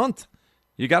another month.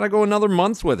 You got to go another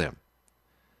month with him.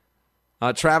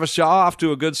 Travis Shaw off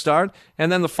to a good start.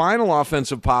 And then the final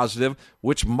offensive positive,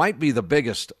 which might be the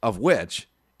biggest of which,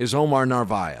 is Omar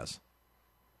Narvaez.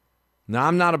 Now,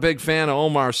 I'm not a big fan of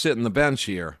Omar sitting the bench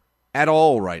here at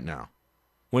all right now.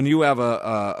 When you have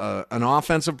an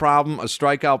offensive problem, a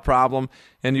strikeout problem,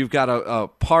 and you've got a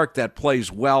park that plays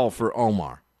well for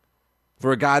Omar,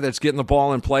 for a guy that's getting the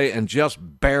ball in play and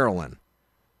just barreling.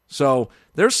 So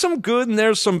there's some good and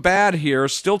there's some bad here.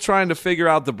 Still trying to figure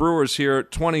out the Brewers here,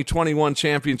 2021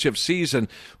 championship season.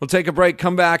 We'll take a break,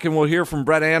 come back, and we'll hear from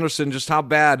Brett Anderson just how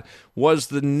bad was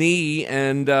the knee,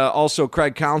 and also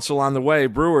Craig Counsell on the way.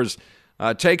 Brewers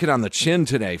taking on the chin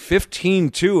today,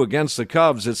 15-2 against the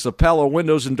Cubs. It's the Pella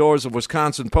Windows and Doors of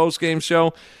Wisconsin postgame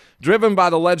show, driven by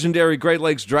the legendary Great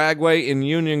Lakes Dragway in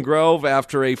Union Grove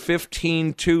after a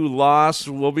 15-2 loss.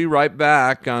 We'll be right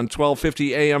back on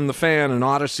 1250 AM The Fan and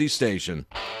Odyssey Station.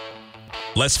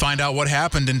 Let's find out what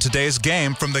happened in today's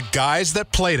game from the guys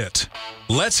that played it.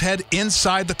 Let's head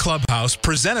inside the clubhouse,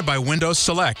 presented by Windows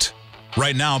Select.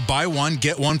 Right now, buy one,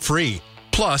 get one free.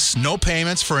 Plus, no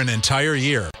payments for an entire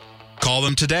year. Call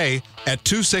them today at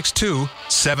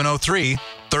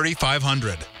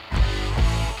 262-703-3500.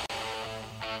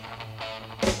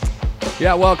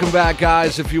 Yeah, welcome back,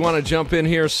 guys. If you want to jump in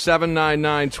here,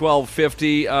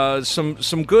 799-1250.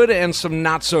 Some good and some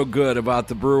not so good about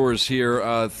the Brewers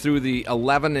here through the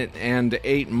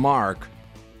 11-8 mark.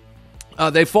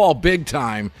 They fall big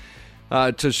time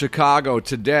to Chicago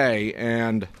today,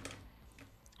 and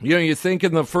you think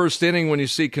in the first inning when you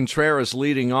see Contreras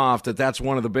leading off that's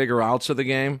one of the bigger outs of the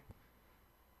game.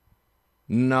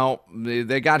 No,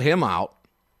 they got him out.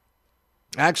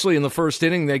 Actually, in the first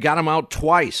inning, they got him out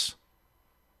twice.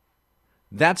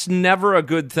 That's never a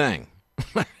good thing.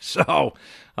 So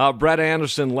Brett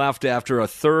Anderson left after a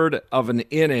third of an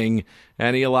inning,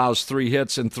 and he allows 3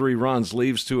 hits and 3 runs,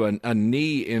 leaves to a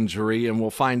knee injury, and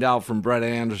we'll find out from Brett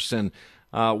Anderson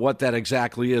what that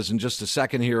exactly is in just a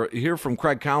second here. Hear from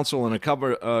Craig Counsell in a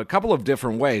couple of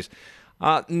different ways.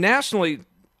 Nationally,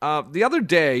 the other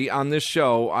day on this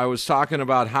show, I was talking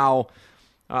about how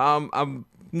I'm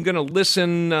going to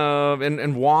listen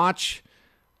and watch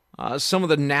some of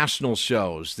the national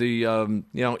shows, the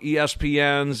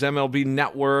ESPNs, MLB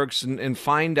networks, and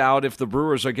find out if the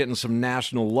Brewers are getting some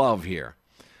national love here,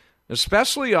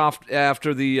 especially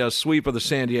after the sweep of the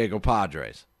San Diego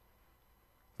Padres,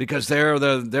 because they're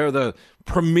the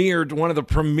one of the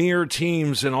premier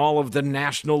teams in all of the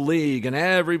National League, and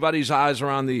everybody's eyes are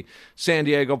on the San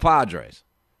Diego Padres.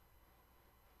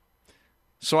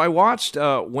 So I watched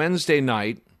Wednesday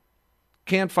night.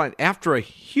 Can't find, after a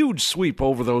huge sweep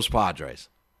over those Padres,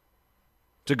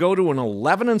 to go to an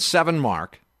 11-7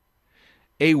 mark,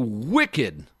 a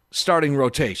wicked starting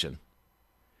rotation,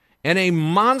 and a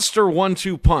monster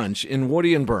 1-2 punch in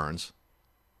Woody and Burns.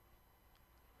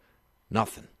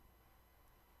 Nothing.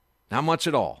 Not much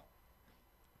at all.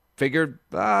 Figured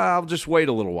I'll just wait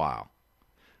a little while.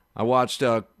 I watched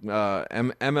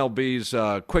MLB's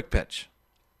Quick Pitch.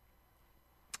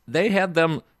 They had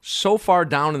them so far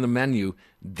down in the menu,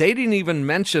 they didn't even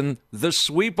mention the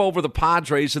sweep over the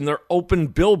Padres in their open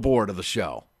billboard of the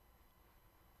show.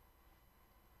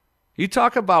 You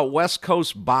talk about West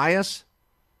Coast bias,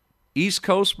 East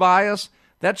Coast bias,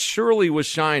 that surely was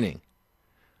shining.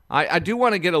 I do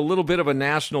want to get a little bit of a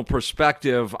national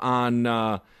perspective on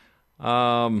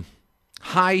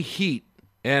high heat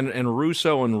and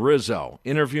Russo and Rizzo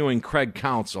interviewing Craig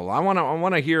Counsell. I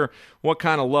want to hear what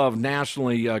kind of love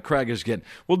nationally Craig is getting.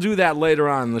 We'll do that later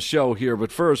on in the show here,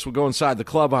 but first we'll go inside the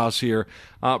clubhouse here.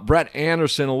 Brett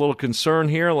Anderson, a little concern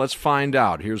here. Let's find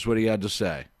out. Here's what he had to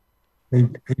say. Hey,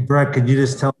 Brett, could you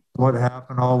just tell me what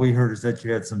happened? All we heard is that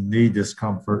you had some knee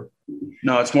discomfort.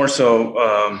 No, it's more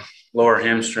so lower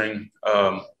hamstring.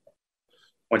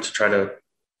 Went to try to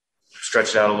stretch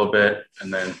it out a little bit,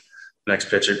 and then next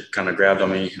pitch it kind of grabbed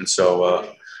on me, and so I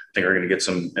think we're going to get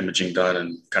some imaging done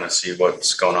and kind of see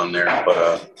what's going on there.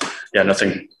 But yeah,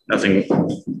 nothing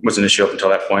was an issue up until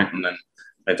that point, and then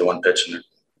made the one pitch and it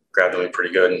grabbed on me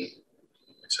pretty good. And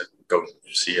I said, go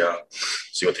see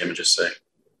what the images say.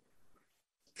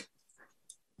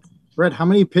 Brett, how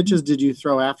many pitches did you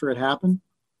throw after it happened?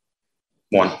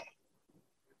 One.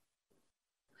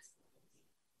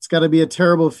 It's got to be a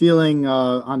terrible feeling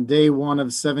on day one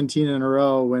of 17 in a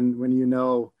row when you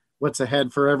know what's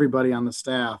ahead for everybody on the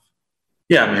staff.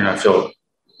 Yeah, I mean, I feel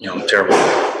terrible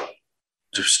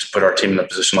just to put our team in a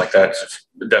position like that.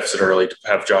 The deficit early to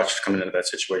have Josh coming into that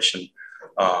situation.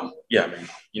 Yeah, I mean,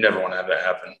 you never want to have that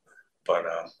happen, but like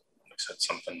I said,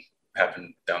 something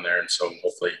happened down there, and so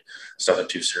hopefully it's nothing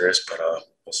too serious. But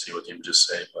we'll see what the images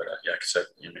say. But yeah, like I said,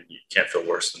 you can't feel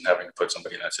worse than having to put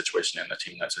somebody in that situation and the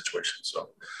team in that situation.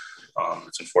 So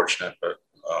it's unfortunate, but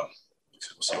we'll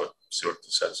see what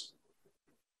this says.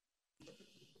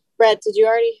 Brett, did you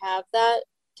already have that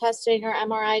testing or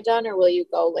MRI done, or will you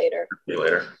go later? Be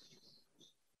later.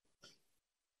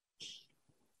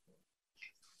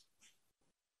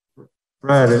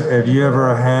 Brett, have you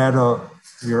ever had a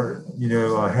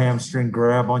hamstring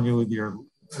grab on you with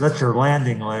that's your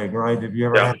landing leg, right? Have you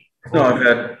ever had? No,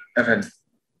 I've had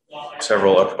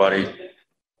several upper body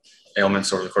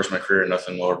ailments over the course of my career,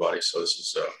 nothing lower body. So this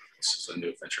is a new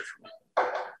adventure for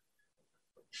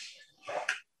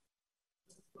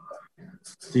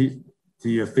me. Do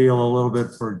you feel a little bit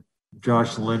for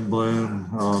Josh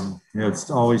Lindblom? It's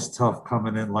always tough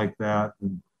coming in like that.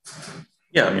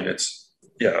 Yeah, I mean, I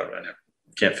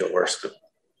can't feel worse to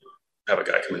have a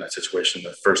guy come in that situation.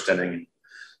 The first inning,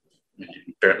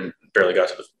 barely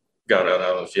got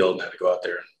out on the field and had to go out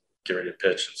there and get ready to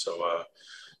pitch. And so,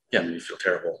 yeah, I mean, you feel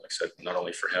terrible. Like I said, not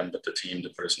only for him, but the team to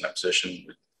put us in that position.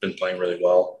 We've been playing really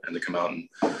well, and to come out and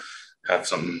have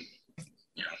something,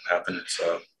 happen. It's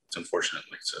unfortunate,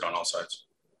 like I said, on all sides.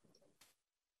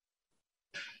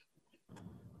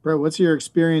 Brett, what's your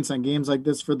experience on games like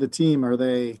this for the team? Are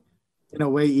they, in a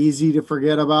way, easy to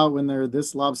forget about when they're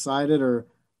this lopsided, or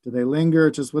do they linger?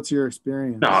 Just what's your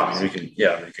experience? No, I mean, we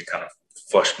can kind of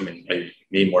flush. I mean, maybe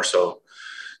me more so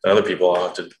than other people. I'll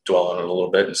have to dwell on it a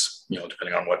little bit, and,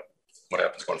 depending on what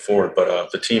happens going forward.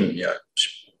 But the team,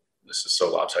 this is so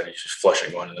lopsided. Just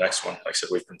flushing going to the next one. Like I said,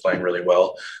 we've been playing really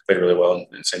well, played really well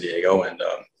in San Diego, and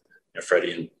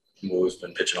Freddie and Wu have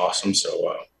been pitching awesome.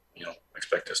 So,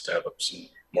 expect us to have some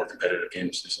more competitive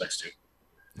games these next two.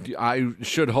 I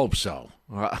should hope so.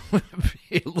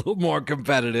 Be a little more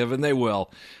competitive, and they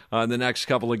will in the next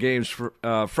couple of games. For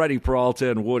Freddie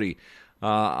Peralta and Woody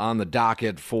on the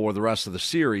docket for the rest of the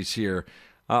series here.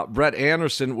 Brett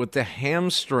Anderson with the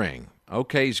hamstring.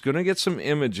 Okay, he's going to get some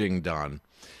imaging done.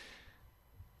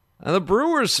 Now, the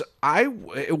Brewers,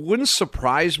 it wouldn't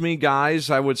surprise me,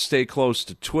 guys. I would stay close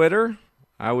to Twitter.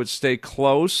 I would stay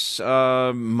close,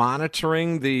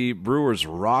 monitoring the Brewers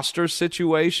roster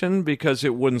situation, because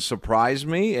it wouldn't surprise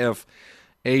me if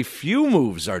a few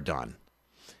moves are done.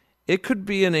 It could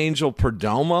be an Angel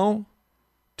Perdomo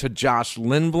to Josh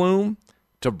Lindblom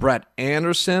to Brett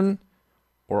Anderson,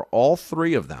 or all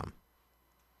three of them.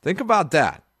 Think about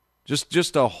that.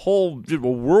 Just a whole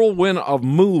whirlwind of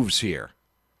moves here.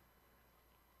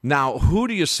 Now, who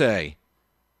do you say?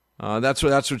 That's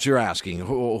what you're asking.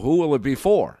 Who will it be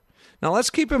for? Now, let's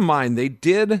keep in mind they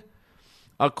did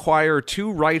acquire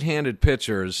two right-handed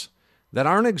pitchers that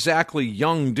aren't exactly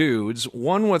young dudes.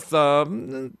 One with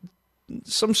some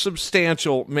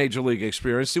substantial major league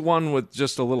experience. The one with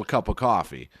just a little cup of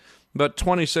coffee. But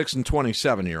 26 and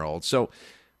 27-year-olds. So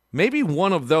maybe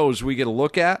one of those we get a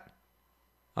look at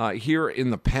here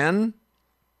in the pen.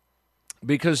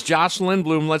 Because Josh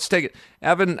Lindblom, let's take it.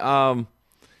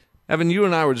 Evan, you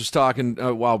and I were just talking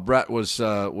while Brett was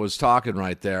talking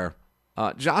right there.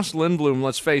 Josh Lindblom,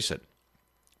 let's face it,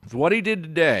 with what he did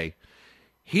today,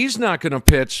 he's not going to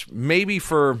pitch maybe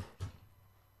for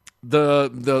the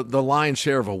lion's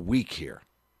share of a week here.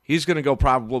 He's going to go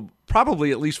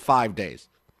probably at least 5 days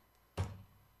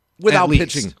without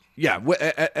pitching. Yeah,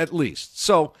 at least.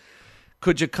 So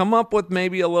could you come up with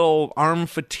maybe a little arm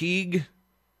fatigue?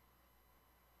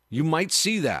 You might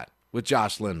see that with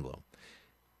Josh Lindblom.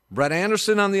 Brett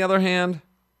Anderson, on the other hand,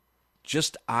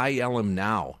 just IL him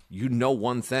now. You know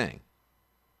one thing.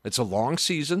 It's a long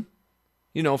season.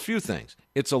 You know a few things.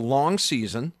 It's a long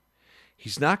season.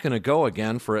 He's not going to go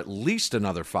again for at least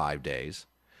another 5 days.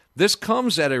 This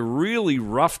comes at a really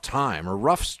rough time, a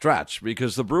rough stretch,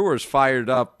 because the Brewers fired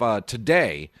up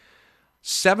today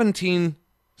 17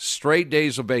 straight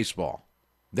days of baseball.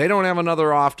 They don't have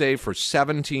another off day for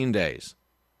 17 days.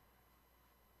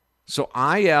 So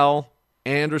IL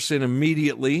Anderson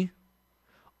immediately.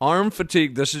 Arm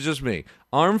fatigue, this is just me.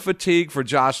 Arm fatigue for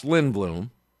Josh Lindblom.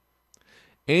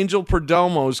 Angel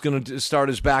Perdomo is going to start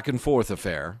his back and forth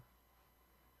affair.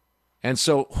 And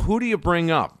so who do you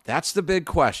bring up? That's the big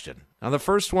question. Now, the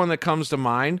first one that comes to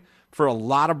mind for a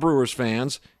lot of Brewers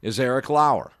fans is Eric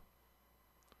Lauer.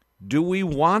 Do we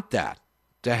want that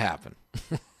to happen?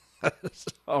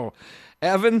 So,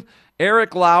 Evan,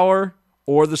 Eric Lauer,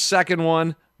 or the second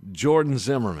one, Jordan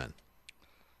Zimmermann.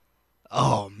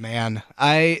 Oh, man.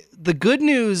 The good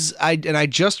news, I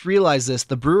just realized this,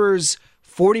 the Brewers'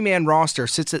 40-man roster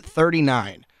sits at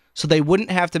 39, so they wouldn't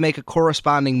have to make a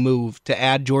corresponding move to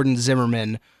add Jordan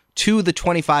Zimmermann to the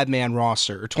 25-man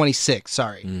roster, or 26,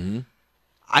 sorry. Mm-hmm.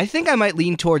 I think I might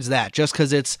lean towards that, just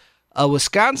because it's a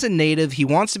Wisconsin native. He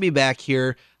wants to be back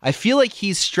here. I feel like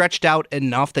he's stretched out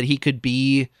enough that he could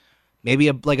be maybe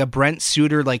like a Brent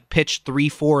Suter, like pitch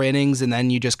 3-4 innings, and then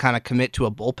you just kind of commit to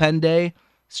a bullpen day.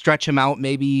 Stretch him out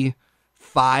maybe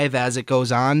 5 as it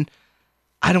goes on.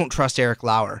 I don't trust Eric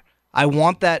Lauer. I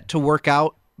want that to work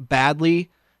out badly,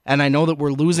 and I know that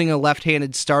we're losing a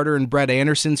left-handed starter in Brett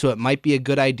Anderson, so it might be a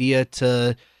good idea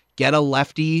to get a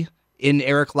lefty in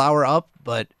Eric Lauer up,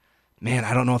 but man,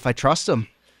 I don't know if I trust him.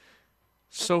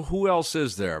 So who else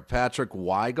is there? Patrick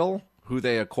Weigel, who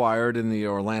they acquired in the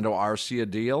Orlando Arcia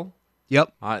deal?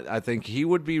 Yep. I think he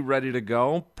would be ready to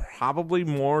go, probably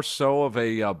more so of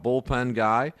a bullpen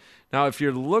guy. Now, if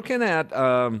you're looking at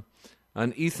an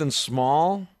Ethan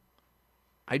Small,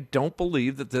 I don't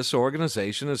believe that this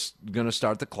organization is going to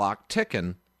start the clock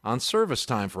ticking on service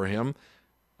time for him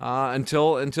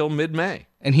until mid-May.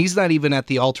 And he's not even at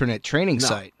the alternate training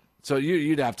site. So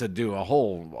you'd have to do a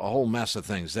whole mess of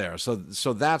things there. So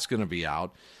that's going to be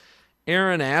out.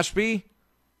 Aaron Ashby,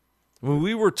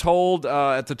 we were told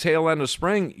at the tail end of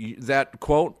spring that,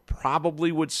 quote,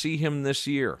 probably would see him this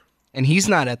year. And he's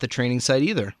not at the training site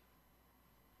either.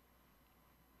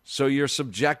 So you're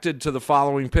subjected to the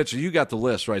following pitcher. You got the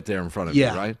list right there in front of you,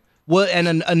 right? Well,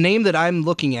 and a name that I'm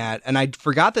looking at, and I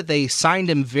forgot that they signed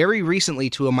him very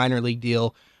recently to a minor league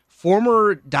deal,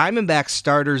 former Diamondback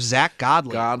starter Zach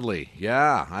Godley. Godley,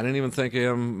 yeah. I didn't even think of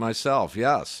him myself,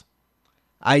 yes.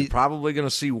 I'm probably going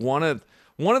to see one of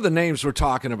the names we're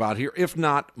talking about here, if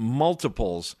not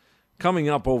multiples, coming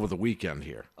up over the weekend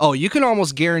here. Oh, you can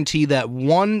almost guarantee that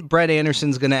one Brett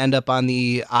Anderson's going to end up on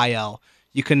the IL.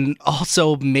 You can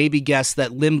also maybe guess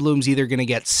that Lindblom's either going to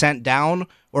get sent down,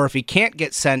 or if he can't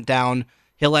get sent down,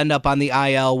 he'll end up on the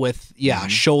IL with,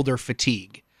 shoulder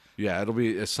fatigue. Yeah, it'll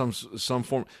be some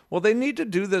form. Well, they need to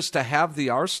do this to have the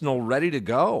arsenal ready to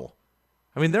go.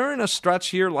 I mean, they're in a stretch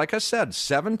here, like I said,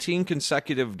 17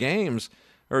 consecutive games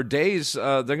or days.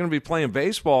 They're going to be playing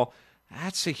baseball.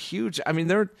 That's a huge. I mean,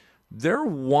 they're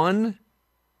one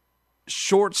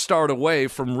short start away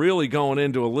from really going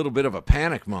into a little bit of a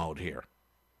panic mode here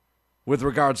with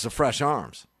regards to fresh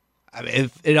arms. I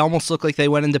mean, it almost looked like they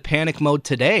went into panic mode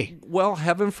today. Well,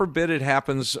 heaven forbid it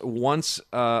happens once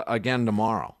again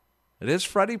tomorrow. It is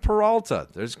Freddie Peralta.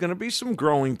 There's going to be some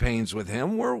growing pains with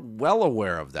him. We're well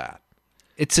aware of that.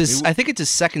 I think it's his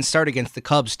second start against the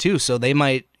Cubs, too, so they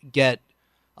might get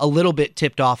a little bit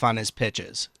tipped off on his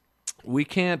pitches. We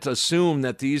can't assume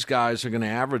that these guys are going to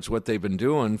average what they've been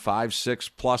doing,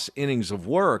 5-6+ innings of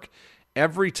work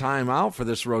every time out for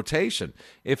this rotation.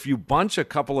 If you bunch a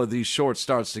couple of these short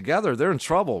starts together, they're in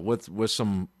trouble with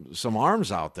some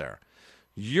arms out there.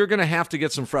 You're going to have to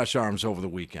get some fresh arms over the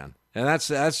weekend, and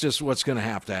that's just what's going to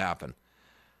happen.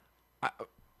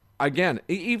 Again,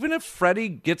 even if Freddie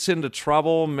gets into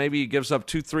trouble, maybe he gives up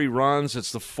 2-3 runs,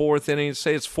 it's the fourth inning,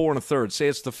 say it's 4 1/3, say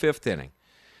it's the fifth inning.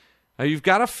 Now, you've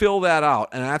got to fill that out,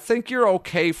 and I think you're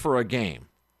okay for a game.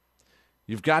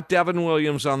 You've got Devin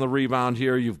Williams on the rebound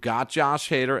here. You've got Josh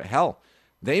Hader. Hell,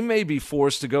 they may be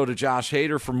forced to go to Josh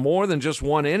Hader for more than just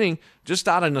one inning, just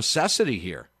out of necessity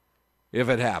here, if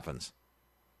it happens.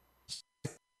 I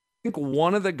think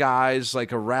one of the guys,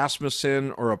 like a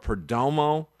Rasmussen or a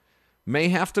Perdomo, may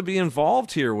have to be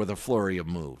involved here with a flurry of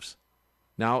moves.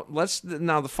 Now,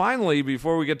 finally,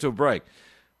 before we get to a break,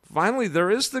 finally,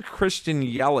 there is the Christian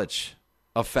Yelich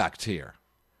effect here.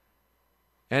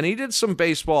 And he did some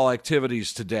baseball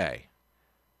activities today.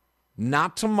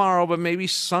 Not tomorrow, but maybe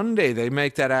Sunday they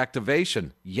make that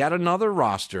activation. Yet another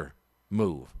roster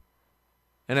move.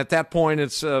 And at that point,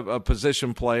 it's a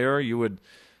position player. You would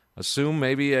assume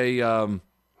maybe a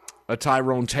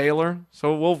Tyrone Taylor.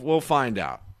 So we'll find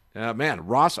out.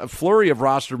 A flurry of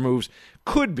roster moves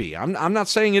could be. I'm not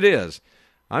saying it is.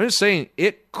 I'm just saying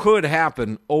it could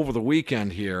happen over the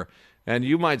weekend here. And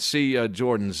you might see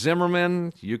Jordan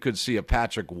Zimmerman. You could see a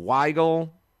Patrick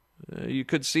Weigel. You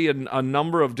could see a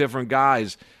number of different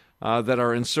guys that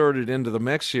are inserted into the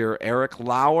mix here. Eric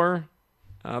Lauer,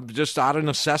 just out of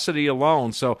necessity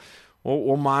alone. So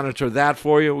we'll monitor that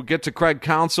for you. We'll get to Craig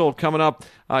Counsell coming up,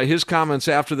 his comments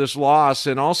after this loss.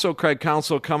 And also Craig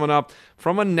Counsell coming up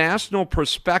from a national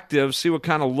perspective, see what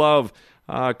kind of love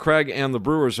Craig and the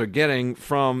Brewers are getting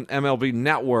from MLB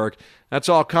Network. That's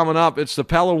all coming up. It's the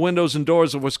Pella Windows and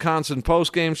Doors of Wisconsin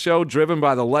postgame show, driven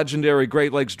by the legendary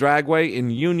Great Lakes Dragway in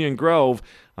Union Grove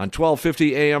on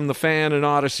 1250 AM The Fan and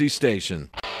Odyssey Station.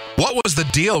 What was the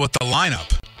deal with the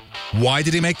lineup? Why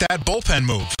did he make that bullpen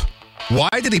move? Why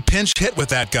did he pinch hit with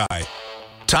that guy?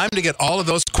 Time to get all of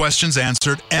those questions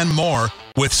answered and more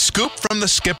with Scoop from the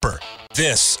Skipper.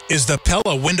 This is the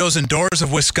Pella Windows and Doors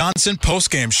of Wisconsin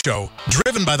postgame show,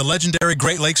 driven by the legendary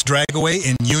Great Lakes Dragway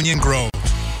in Union Grove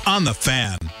on The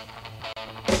Fan.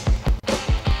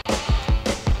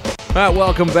 All right,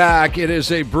 welcome back. It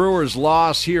is a Brewers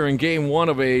loss here in Game 1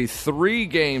 of a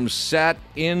 3-game set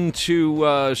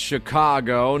into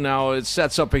Chicago. Now, it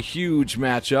sets up a huge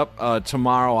matchup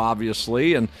tomorrow,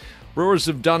 obviously, and Brewers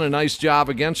have done a nice job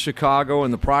against Chicago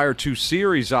in the prior 2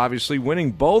 series, obviously,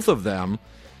 winning both of them.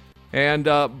 And,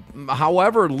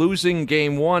 however, losing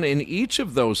Game 1 in each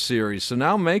of those series. So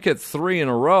now make it 3 in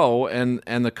a row,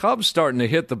 and the Cubs starting to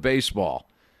hit the baseball.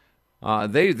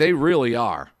 They really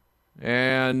are.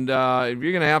 And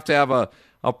you're going to have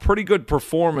a pretty good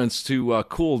performance to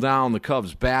cool down the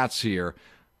Cubs' bats here.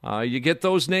 You get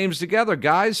those names together,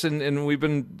 guys, and we've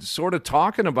been sort of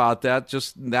talking about that.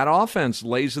 Just that offense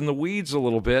lays in the weeds a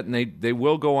little bit, and they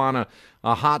will go on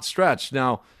a hot stretch.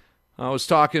 Now, I was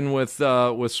talking with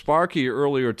Sparky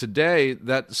earlier today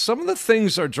that some of the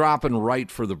things are dropping right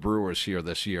for the Brewers here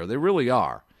this year. They really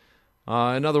are.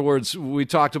 In other words, we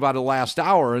talked about it last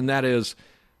hour, and that is,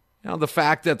 the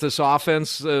fact that this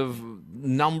offensive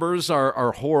numbers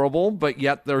are horrible, but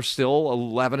yet they're still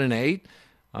 11-8.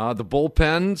 The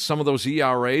bullpen, some of those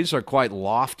ERAs are quite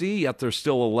lofty, yet they're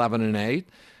still 11-8.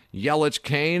 Yelich,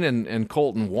 Kane, and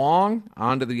Colton Wong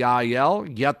onto the IL,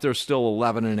 yet they're still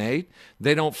 11-8.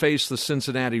 They don't face the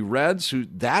Cincinnati Reds, who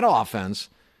that offense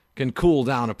can cool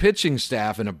down a pitching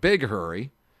staff in a big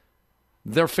hurry.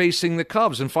 They're facing the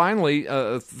Cubs. And finally,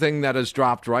 a thing that has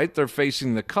dropped right, they're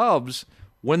facing the Cubs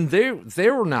when they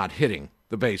were not hitting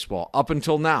the baseball up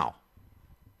until now.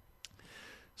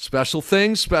 Special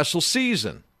things, special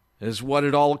season is what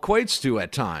it all equates to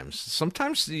at times.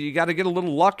 Sometimes you got to get a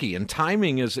little lucky, and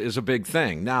timing is a big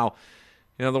thing. Now,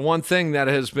 the one thing that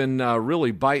has been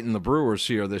really biting the Brewers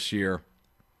here this year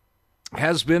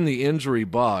has been the injury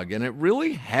bug, and it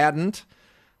really hadn't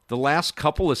the last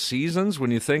couple of seasons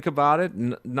when you think about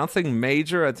it. Nothing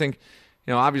major. I think,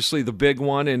 obviously the big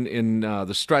one in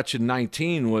the stretch in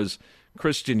 19 was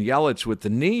Christian Yelich with the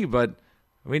knee, but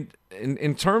I mean,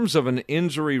 in terms of an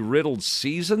injury-riddled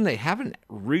season, they haven't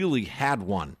really had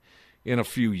one in a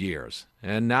few years.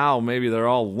 And now maybe they're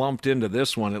all lumped into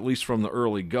this one, at least from the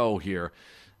early go here.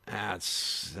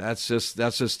 That's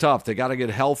just tough. They got to get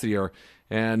healthier,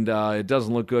 and it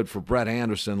doesn't look good for Brett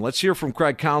Anderson. Let's hear from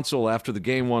Craig Counsell after the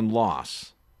Game 1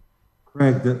 loss.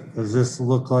 Craig, does this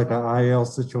look like an IL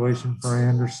situation for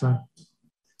Anderson?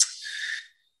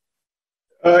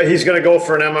 He's going to go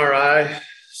for an MRI,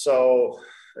 so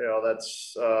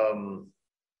that's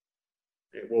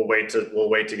we'll wait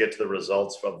to get to the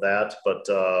results of that. But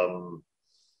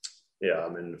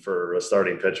for a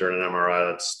starting pitcher and an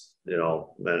MRI, that's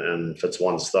and if it's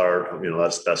one start,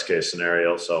 that's the best case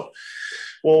scenario. So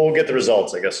we'll get the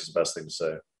results, I guess is the best thing to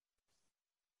say.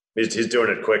 He's doing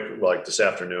it quick, like this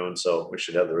afternoon, so we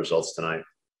should have the results tonight.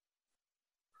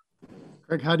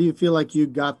 Craig, how do you feel like you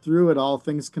got through it, all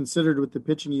things considered, with the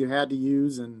pitching you had to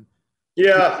use? And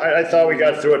yeah, I thought we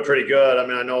got through it pretty good. I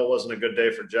mean, I know it wasn't a good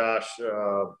day for Josh,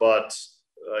 but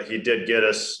he did get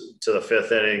us to the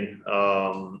 5th inning.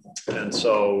 And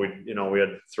so we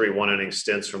had 3 one-inning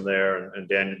stints from there, and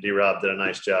Dan D-Rob did a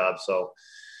nice job. So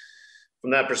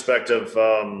from that perspective,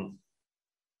 the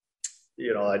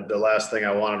last thing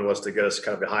I wanted was to get us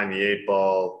kind of behind the 8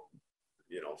 ball,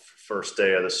 first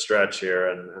day of the stretch here.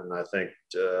 And I think,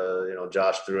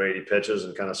 Josh threw 80 pitches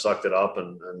and kind of sucked it up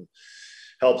and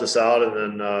helped us out. And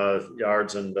then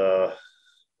Yards and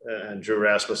Drew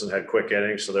Rasmussen had quick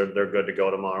innings, so they're good to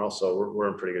go tomorrow. So we're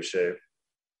in pretty good shape.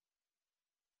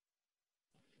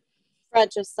 Fred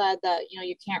just said that,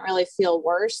 you can't really feel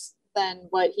worse than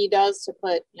what he does to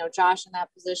put, Josh in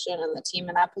that position and the team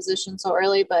in that position so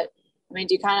early. But I mean,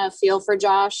 do you kind of feel for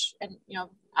Josh? And,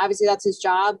 obviously that's his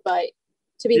job, but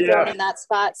to be thrown in that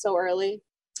spot so early.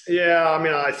 Yeah. I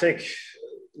mean, I think,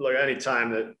 look,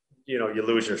 anytime that, you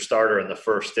lose your starter in the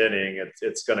first inning,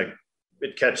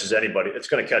 it catches anybody. It's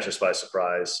going to catch us by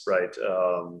surprise. Right.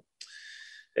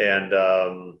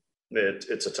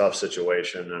 It's a tough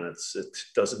situation, and it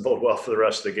doesn't bode well for the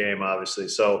rest of the game, obviously.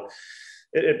 So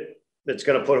it's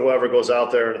going to put whoever goes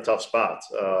out there in a tough spot.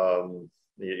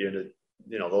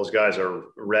 Those guys are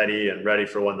ready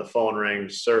for when the phone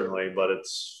rings, certainly, but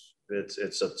it's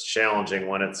challenging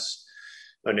when it's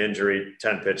an injury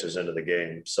 10 pitches into the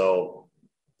game. So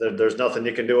there's nothing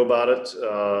you can do about it.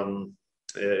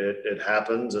 It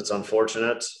happens. It's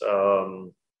unfortunate.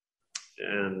 You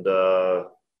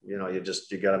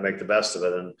got to make the best of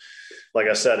it. And like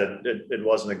I said, it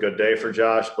wasn't a good day for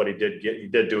Josh, but he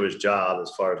did do his job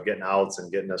as far as getting outs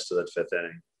and getting us to that 5th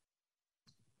inning.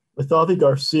 With Avi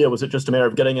Garcia, was it just a matter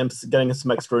of getting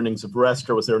some extra innings of rest,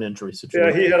 or was there an injury situation?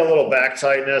 Yeah, he had a little back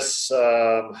tightness,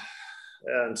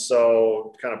 and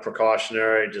so kind of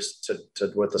precautionary just to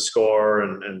with the score,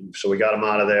 and so we got him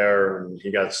out of there, and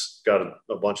he got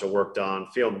a bunch of work done.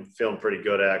 Feeling pretty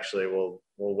good, actually. We'll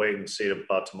wait and see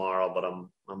about tomorrow, but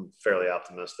I'm fairly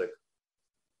optimistic.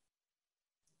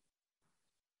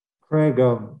 Craig,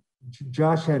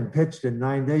 Josh hadn't pitched in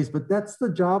 9 days, but that's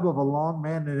the job of a long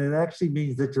man, and it actually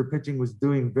means that your pitching was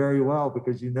doing very well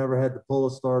because you never had to pull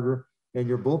a starter, and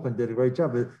your bullpen did a great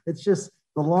job. It's just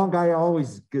the long guy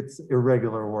always gets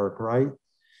irregular work, right?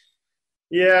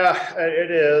 Yeah,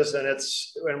 it is,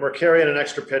 and we're carrying an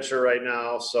extra pitcher right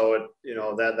now, so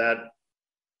that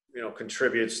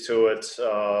contributes to it.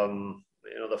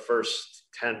 The first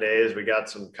 10 days, we got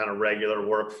some kind of regular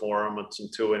work for him with some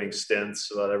 2-inning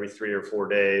stints about every 3 or 4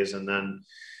 days. And then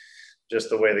just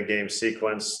the way the game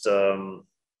sequenced,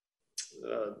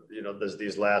 there's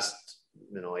these last,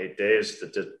 8 days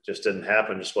that just didn't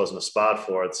happen, just wasn't a spot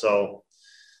for it. So,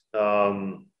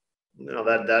 that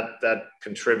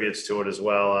contributes to it as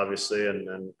well, obviously,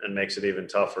 and makes it even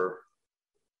tougher.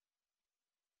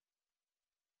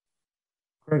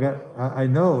 Craig, I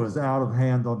know it was out of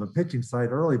hand on the pitching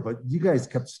side early, but you guys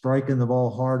kept striking the ball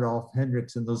hard off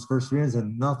Hendricks in those first 3 innings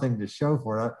and nothing to show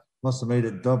for it. That must have made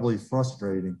it doubly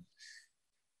frustrating.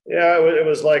 Yeah, it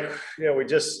was like,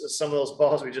 some of those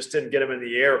balls, we just didn't get them in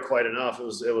the air quite enough. It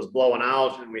was blowing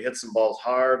out, and we hit some balls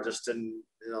hard, just didn't,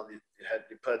 you had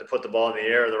to put the ball in the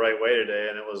air the right way today,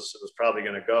 and it was probably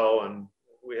going to go. And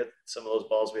we hit some of those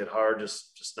balls we hit hard,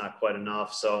 just not quite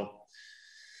enough. So,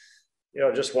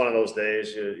 just one of those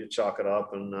days, you chalk it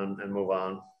up and move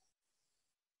on.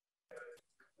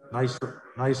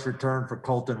 Nice return for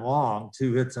Colton Wong,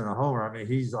 2 hits and a homer. I mean,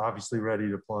 he's obviously ready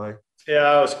to play.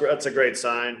 Yeah, that's a great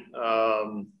sign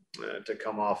to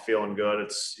come off feeling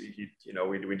good.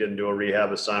 We didn't do a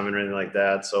rehab assignment or anything like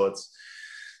that, so it's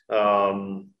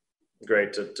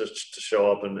great to show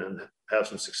up and have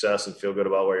some success and feel good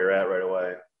about where you're at right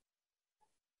away.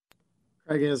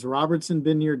 Craig, has Robertson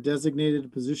been your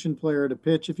designated position player to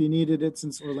pitch if you needed it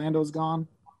since Orlando's gone?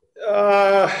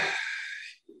 Yeah,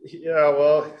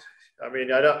 well, I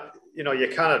mean, I don't, you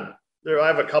kind of, I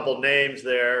have a couple names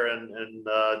there, and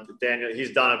Daniel,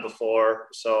 he's done it before.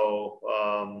 So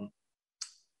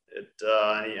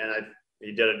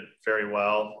he did it very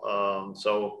well.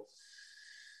 So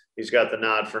he's got the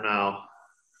nod for now.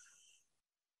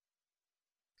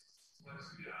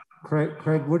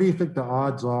 Craig, what do you think the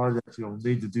odds are that you'll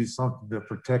need to do something to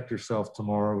protect yourself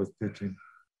tomorrow with pitching?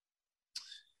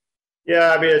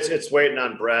 Yeah, I mean, it's waiting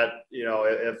on Brett.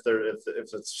 If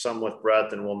it's some with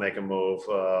Brett, then we'll make a move.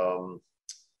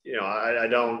 I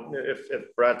don't.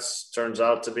 If Brett's turns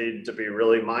out to be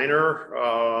really minor,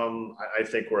 I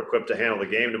think we're equipped to handle the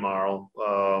game tomorrow.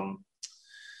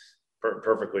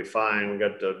 Perfectly fine. We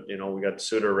got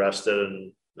Suter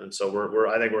rested, and so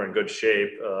I think we're in good shape.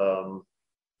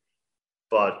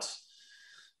 But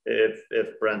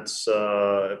if Brett's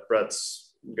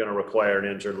going to require an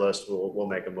injured list, we'll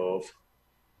make a move.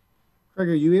 Craig,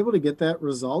 are you able to get that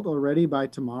result already by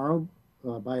tomorrow,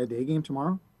 by a day game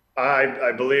tomorrow?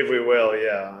 I believe we will,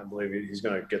 yeah. I believe he's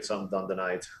going to get something done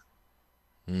tonight.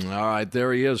 All right,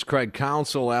 there he is, Craig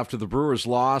Counsell, after the Brewers'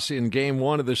 loss in Game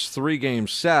 1 of this 3-game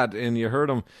set. And you heard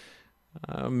him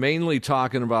mainly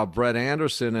talking about Brett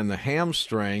Anderson and the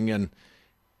hamstring. And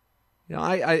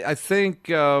I think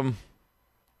the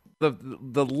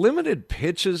limited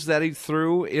pitches that he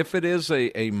threw, if it is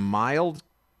a mild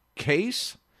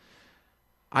case,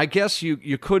 I guess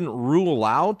you couldn't rule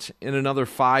out in another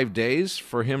 5 days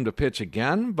for him to pitch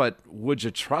again. But would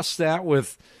you trust that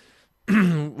with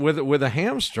a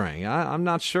hamstring? I'm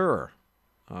not sure.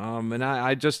 And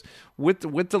I just with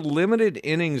the limited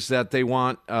innings that they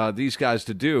want these guys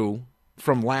to do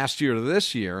from last year to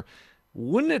this year,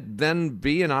 wouldn't it then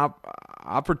be an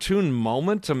opportune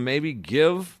moment to maybe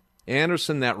give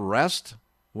Anderson that rest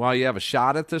while you have a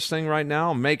shot at this thing right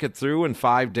now? Make it through in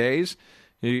 5 days.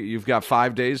 You've got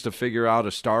 5 days to figure out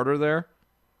a starter there.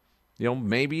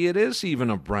 Maybe it is even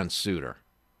a Brent Suter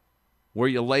where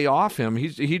you lay off him.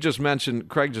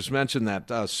 Craig just mentioned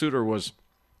that Suter was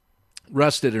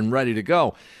rested and ready to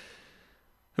go.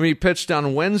 I mean, he pitched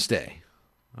on Wednesday,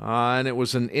 and it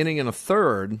was an inning and a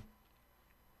third.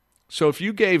 So if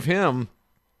you gave him,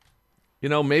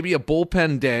 maybe a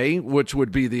bullpen day, which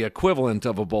would be the equivalent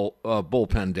of a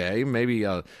bullpen day, maybe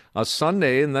a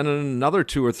Sunday, and then in another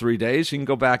 2 or 3 days, you can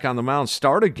go back on the mound,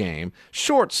 start a game.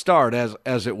 Short start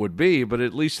as it would be, but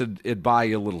at least it'd buy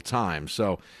you a little time.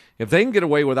 So if they can get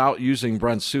away without using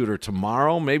Brent Suter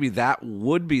tomorrow, maybe that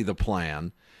would be the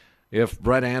plan if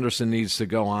Brett Anderson needs to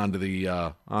go onto the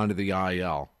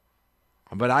IL.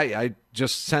 But I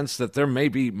just sense that there may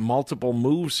be multiple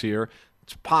moves here.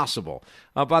 It's possible.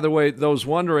 By the way, those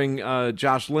wondering,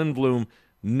 Josh Lindblom,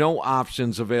 no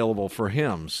options available for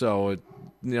him. So,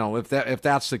 if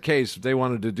that's the case, if they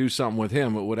wanted to do something with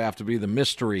him, it would have to be the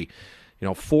mystery,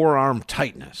 forearm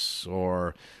tightness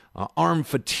or arm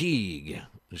fatigue,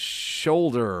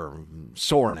 shoulder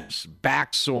soreness,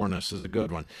 back soreness is a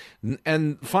good one.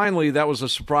 And finally, that was a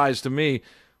surprise to me.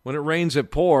 When it rains,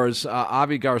 it pours.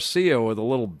 Avi Garcia with a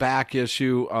little back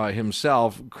issue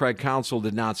himself. Craig Counsell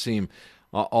did not seem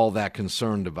all that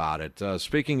concerned about it.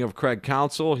 Speaking of Craig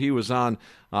Counsell, he was on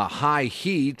High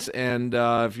Heat, and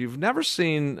if you've never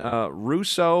seen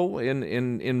Russo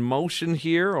in motion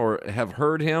here or have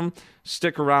heard him,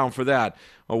 stick around for that.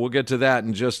 We'll get to that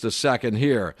in just a second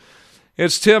here.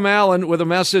 It's Tim Allen with a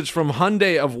message from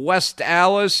Hyundai of West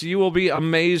Allis. You will be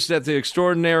amazed at the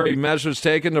extraordinary measures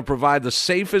taken to provide the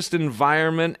safest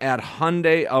environment at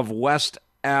Hyundai of West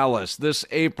Allis this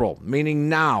April, meaning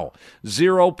now.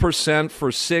 0%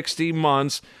 for 60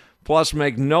 months, plus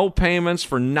make no payments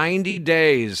for 90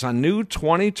 days on new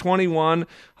 2021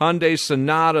 Hyundai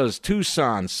Sonatas,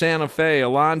 Tucson, Santa Fe,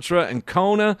 Elantra, and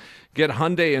Kona. Get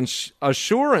Hyundai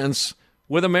Assurance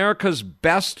with America's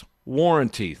best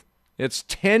warranty. It's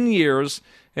 10 years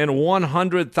and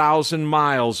 100,000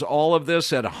 miles. All of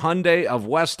this at Hyundai of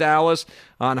West Allis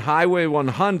on Highway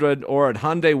 100 or at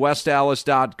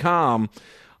HyundaiWestAllis.com,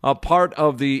 a part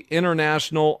of the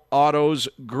International Autos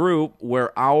Group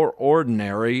where our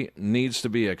ordinary needs to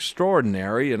be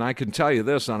extraordinary. And I can tell you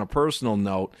this on a personal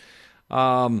note.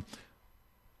 Current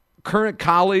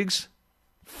colleagues,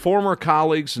 former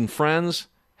colleagues and friends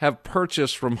have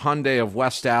purchased from Hyundai of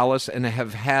West Allis and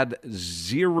have had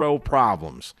zero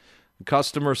problems.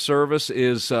 Customer service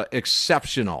is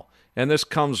exceptional. And this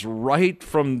comes right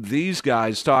from these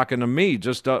guys talking to me,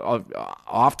 just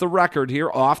off the record here,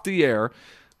 off the air.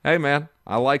 Hey, man,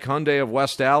 I like Hyundai of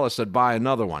West Allis. I'd buy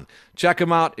another one. Check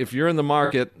them out if you're in the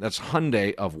market. That's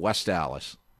Hyundai of West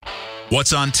Allis.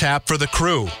 What's on tap for the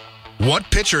crew?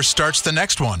 What pitcher starts the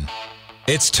next one?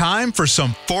 It's time for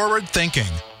some forward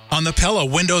thinking on the Pella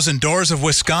Windows and Doors of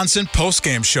Wisconsin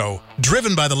postgame show,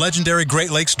 driven by the legendary Great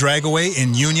Lakes Dragaway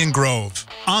in Union Grove.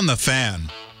 On the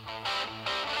Fan.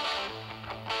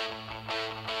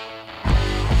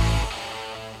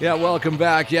 Yeah, welcome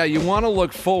back. Yeah, you want to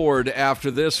look forward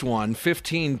after this one.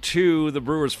 15-2, the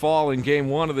Brewers fall in game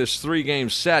one of this three-game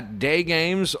set. Day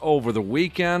games over the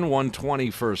weekend,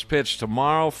 1:20 first pitch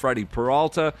tomorrow. Freddie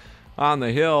Peralta on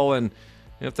the hill, and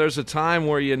if there's a time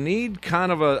where you need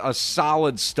kind of a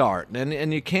solid start,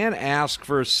 and you can't ask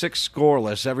for 6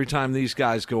 scoreless every time these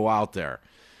guys go out there.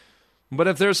 But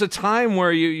if there's a time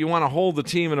where you want to hold the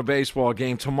team in a baseball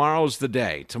game, tomorrow's the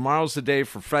day. Tomorrow's the day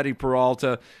for Freddie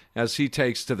Peralta as he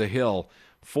takes to the hill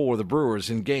for the Brewers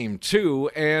in game 2.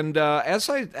 And as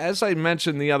I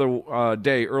mentioned the other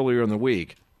day earlier in the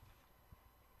week,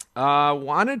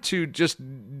 wanted to just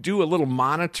do a little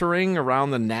monitoring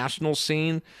around the national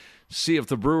scene, see if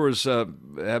the Brewers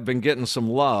have been getting some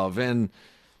love. And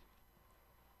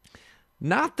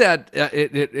not that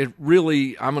it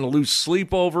really, I'm going to lose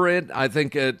sleep over it. I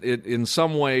think it in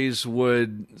some ways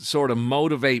would sort of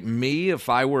motivate me if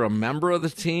I were a member of the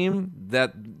team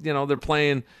that, they're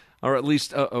playing, or at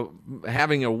least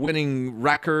having a winning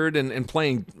record and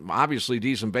playing obviously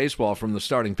decent baseball from the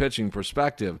starting pitching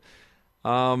perspective,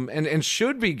 and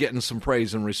should be getting some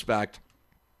praise and respect.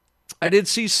 I did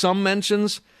see some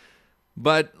mentions,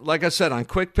 but like I said, on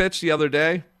Quick Pitch the other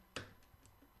day,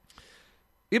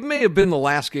 it may have been the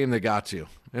last game they got to,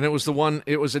 and it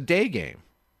was a day game.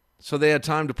 So they had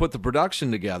time to put the production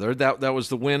together. That was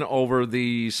the win over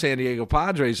the San Diego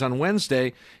Padres on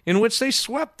Wednesday, in which they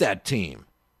swept that team.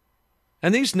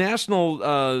 And these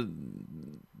national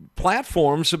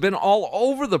platforms have been all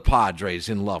over the Padres,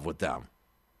 in love with them.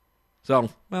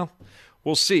 So, well,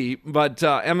 we'll see. But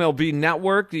MLB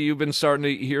Network, you've been starting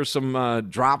to hear some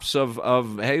drops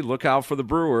of, hey, look out for the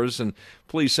Brewers. And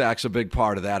Plesac's a big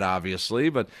part of that, obviously.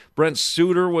 But Brent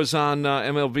Suter was on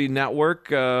MLB Network,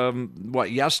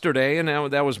 yesterday? And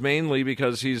that was mainly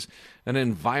because he's an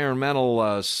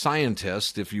environmental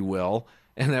scientist, if you will.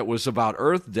 And that was about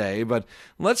Earth Day. But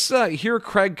let's hear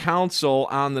Craig Counsell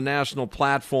on the national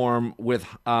platform with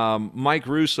Mike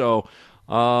Russo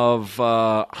of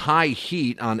High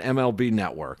Heat on MLB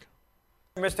Network.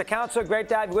 Mr. Counsell, great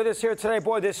to have you with us here today.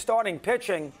 Boy, this starting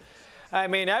pitching, I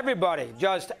mean, everybody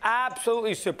just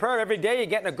absolutely superb. Every day you're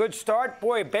getting a good start.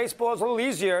 Boy, baseball is a little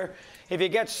easier if you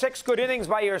get 6 good innings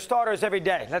by your starters every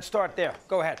day. Let's start there.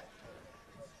 Go ahead.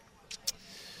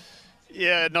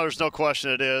 Yeah, no, there's no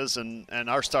question it is, and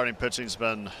our starting pitching's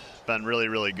been really,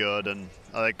 really good, and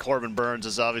I think Corbin Burns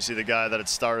is obviously the guy that it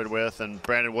started with, and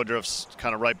Brandon Woodruff's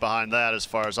kind of right behind that as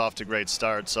far as off to a great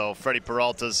start. So Freddie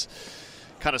Peralta's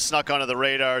kind of snuck under the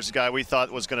radar as a guy we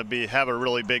thought was going to have a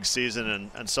really big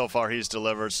season, and so far he's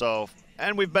delivered. So,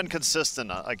 and we've been consistent,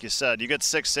 like you said. You get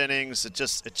 6 innings,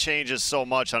 it changes so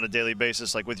much on a daily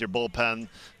basis. Like with your bullpen,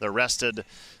 they're rested.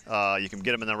 You can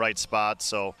get them in the right spot.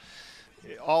 So,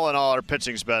 all in all, our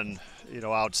pitching's been,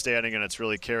 outstanding, and it's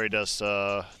really carried us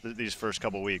these first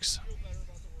couple weeks.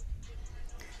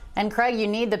 And Craig, you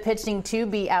need the pitching to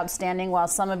be outstanding while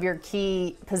some of your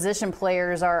key position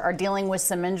players are dealing with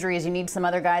some injuries. You need some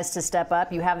other guys to step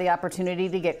up. You have the opportunity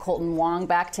to get Colton Wong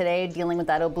back today, dealing with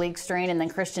that oblique strain, and then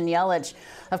Christian Yelich,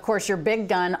 of course, your big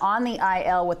gun on the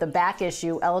IL with the back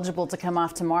issue, eligible to come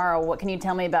off tomorrow. What can you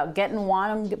tell me about getting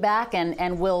Wong back,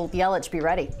 and will Yelich be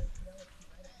ready?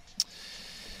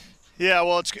 Yeah,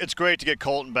 well, it's great to get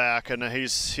Colton back, and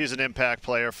he's an impact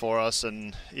player for us.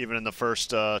 And even in the first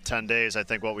 10 days, I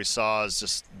think what we saw is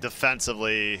just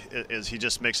defensively is he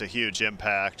just makes a huge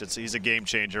impact. He's a game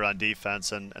changer on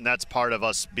defense, and that's part of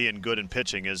us being good in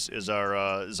pitching is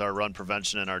our run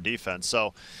prevention and our defense.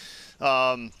 So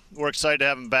we're excited to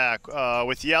have him back.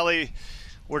 With Yelly,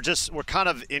 we're kind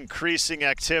of increasing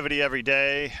activity every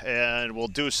day, and we'll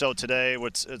do so today.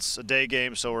 It's a day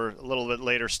game, so we're a little bit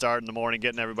later start in the morning,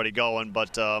 getting everybody going.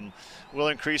 But we'll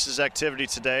increase his activity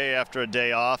today after a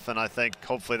day off, and I think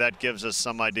hopefully that gives us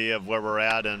some idea of where we're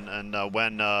at and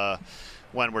when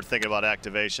we're thinking about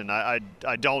activation. I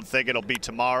don't think it'll be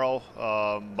tomorrow,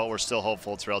 but we're still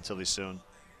hopeful it's relatively soon.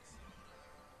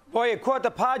 Boy, you caught the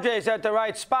Padres at the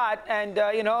right spot, and,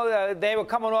 they were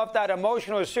coming off that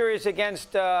emotional series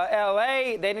against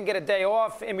L.A. They didn't get a day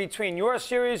off in between your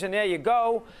series, and there you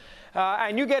go.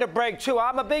 And you get a break, too.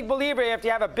 I'm a big believer if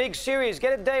you have a big series,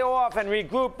 get a day off and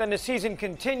regroup, then the season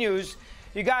continues.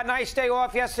 You got a nice day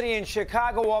off yesterday in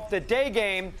Chicago off the day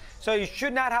game, so you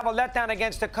should not have a letdown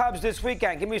against the Cubs this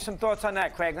weekend. Give me some thoughts on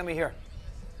that, Craig. Let me hear.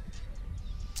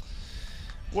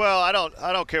 Well, I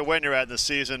don't care when you're at in the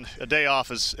season. A day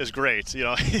off is great. You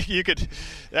know,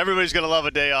 everybody's going to love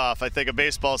a day off. I think a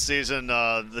baseball season,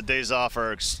 the days off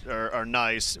are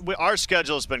nice. Our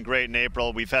schedule has been great in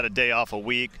April. We've had a day off a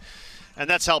week, and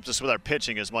that's helped us with our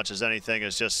pitching as much as anything,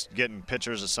 is just getting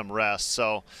pitchers some rest.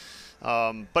 So,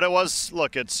 but it was,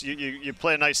 look, it's you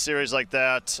play a nice series like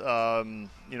that.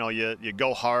 You know, you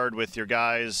go hard with your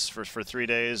guys for 3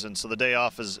 days, and so the day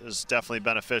off is definitely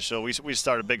beneficial. We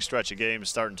start a big stretch of games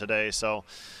starting today, so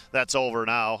that's over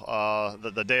now.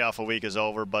 The day off a week is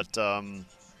over, but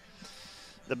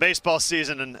the baseball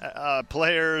season and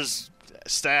players,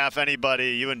 staff,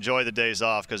 anybody, you enjoy the days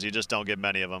off because you just don't get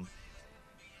many of them.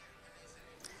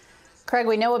 Craig,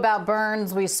 we know about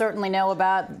Burns. We certainly know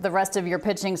about the rest of your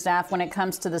pitching staff when it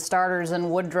comes to the starters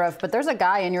and Woodruff. But there's a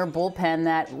guy in your bullpen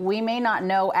that we may not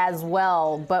know as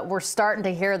well, but we're starting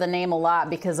to hear the name a lot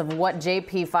because of what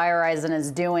JP Feyereisen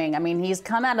is doing. I mean, he's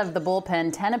come out of the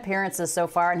bullpen 10 appearances so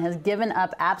far and has given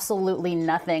up absolutely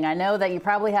nothing. I know that you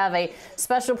probably have a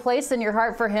special place in your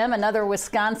heart for him, another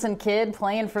Wisconsin kid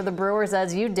playing for the Brewers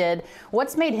as you did.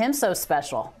 What's made him so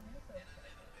special?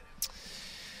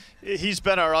 He's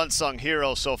been our unsung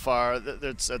hero so far.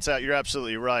 You're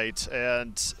absolutely right.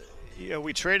 And you know,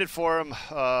 we traded for him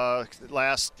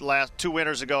last 2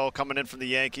 winters ago, coming in from the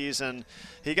Yankees, and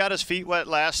he got his feet wet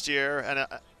last year. And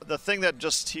the thing that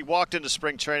he walked into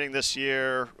spring training this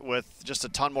year with just a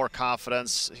ton more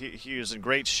confidence. He was in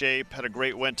great shape, had a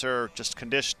great winter, just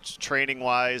conditioned training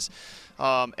wise,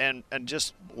 and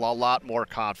just a lot more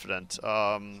confident.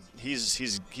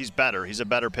 He's better. He's a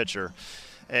better pitcher.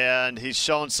 And he's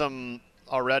shown some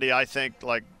already, I think,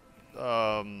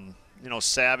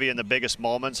 savvy in the biggest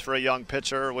moments for a young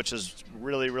pitcher, which is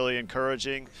really, really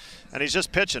encouraging. And he's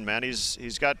just pitching, man.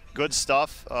 He's got good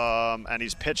stuff, and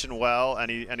he's pitching well, and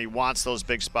he wants those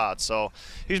big spots. So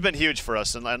he's been huge for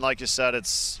us. And like you said,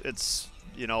 it's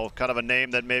kind of a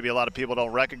name that maybe a lot of people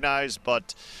don't recognize,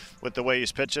 but with the way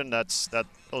he's pitching, those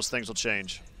things will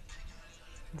change.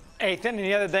 Eighth inning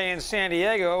the other day in San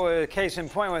Diego, case in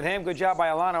point with him. Good job by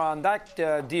Alano on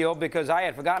that deal, because I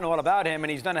had forgotten all about him,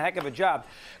 and he's done a heck of a job.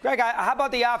 Greg, how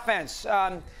about the offense?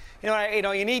 You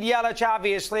need Yelich,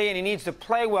 obviously, and he needs to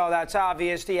play well. That's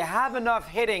obvious. Do you have enough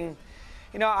hitting?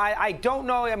 I don't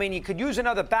know. I mean, you could use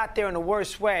another bat there in the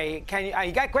worst way.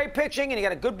 You got great pitching, and you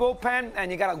got a good bullpen, and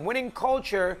you got a winning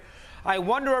culture. I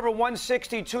wonder over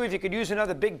 162 if you could use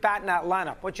another big bat in that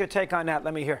lineup. What's your take on that?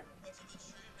 Let me hear.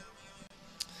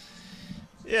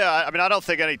 Yeah, I mean, I don't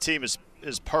think any team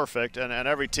is perfect, and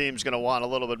every team's going to want a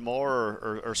little bit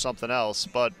more or something else.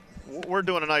 But we're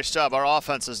doing a nice job. Our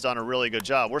offense has done a really good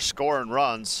job. We're scoring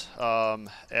runs,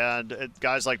 and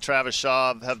guys like Travis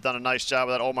Shaw have done a nice job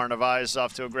of that. Omar Narvaez is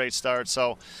off to a great start.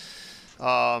 So,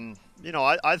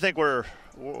 I think we're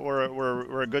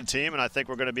a good team, and I think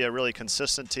we're going to be a really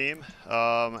consistent team.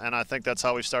 And I think that's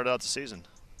how we started out the season.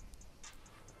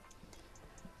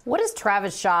 What has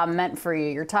Travis Shaw meant for you?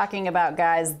 You're talking about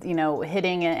guys,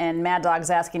 hitting, and Mad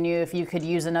Dog's asking you if you could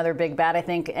use another big bat. I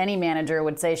think any manager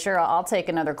would say, sure, I'll take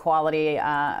another quality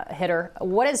hitter.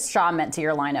 What has Shaw meant to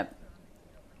your lineup?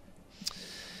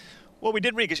 Well, we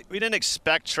didn't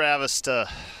expect Travis to,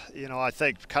 I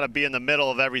think kind of be in the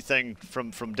middle of everything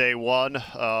from day one.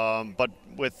 But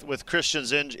with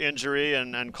Christian's injury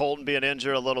and Colton being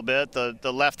injured a little bit,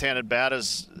 the left-handed bat,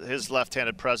 his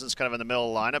left-handed presence kind of in the middle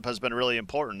of the lineup has been really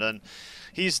important. And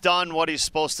he's done what he's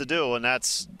supposed to do, and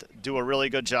that's do a really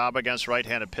good job against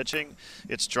right-handed pitching.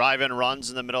 It's drive-in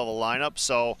runs in the middle of the lineup.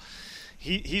 So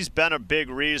he's been a big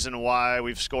reason why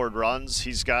we've scored runs.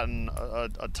 He's gotten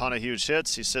a ton of huge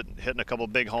hits. He's hitting a couple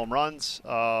big home runs.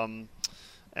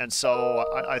 And so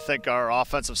I think our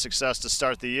offensive success to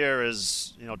start the year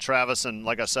is, Travis and,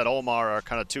 like I said, Omar are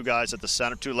kind of two guys at the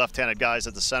center, two left-handed guys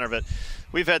at the center of it.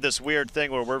 We've had this weird thing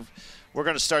where we're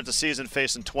going to start the season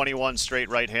facing 21 straight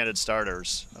right-handed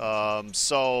starters.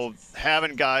 So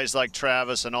having guys like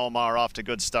Travis and Omar off to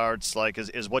good starts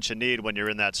is what you need when you're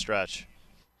in that stretch.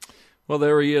 Well,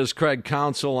 there he is, Craig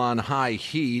Counsell on High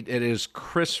Heat. It is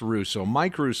Chris Russo.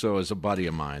 Mike Russo is a buddy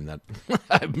of mine that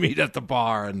I meet at the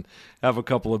bar and have a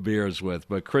couple of beers with.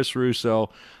 But Chris Russo,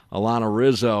 Alana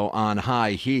Rizzo on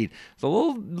High Heat. It's a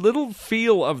little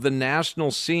feel of the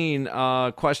national scene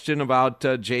question about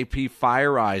JP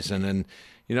Feyereisen. And,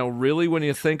 really when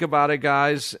you think about it,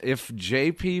 guys, if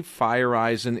JP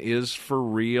Feyereisen is for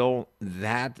real,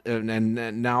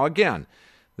 and now again,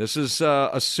 this is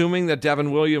assuming that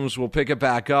Devin Williams will pick it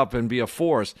back up and be a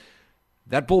force.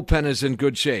 That bullpen is in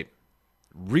good shape.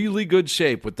 Really good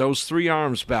shape with those three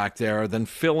arms back there. Then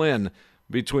fill in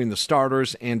between the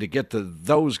starters and to get to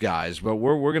those guys. But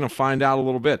we're going to find out a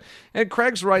little bit. And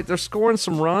Craig's right. They're scoring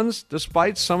some runs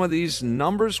despite some of these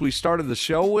numbers we started the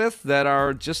show with that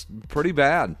are just pretty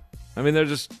bad. I mean, they're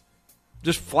just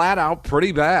flat out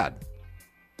pretty bad.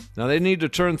 Now, they need to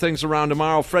turn things around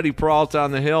tomorrow. Freddie Peralta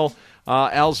on the hill.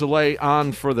 Alzolay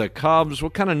on for the Cubs.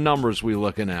 What kind of numbers are we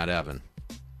looking at, Evan?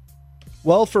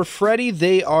 Well, for Freddie,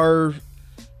 they are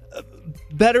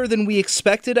better than we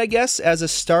expected, I guess, as a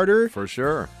starter. For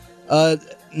sure.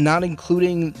 Not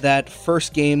including that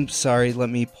first game. Sorry, let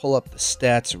me pull up the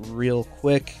stats real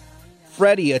quick.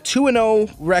 Freddie, a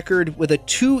 2-0 record with a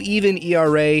 2-even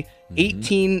ERA,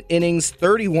 18 innings,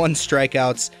 31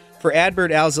 strikeouts. For Adbert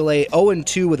Alzolay,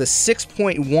 0-2 with a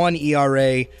 6.1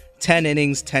 ERA, 10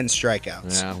 innings, 10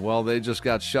 strikeouts. Yeah, well, they just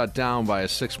got shut down by a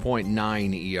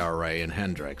 6.9 ERA in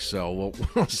Hendricks. So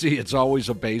we'll see. It's always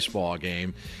a baseball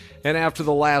game. And after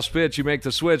the last pitch, you make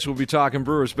the switch. We'll be talking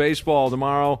Brewers baseball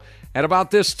tomorrow at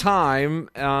about this time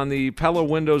on the Pella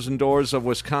Windows and Doors of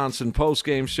Wisconsin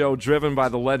postgame show, driven by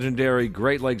the legendary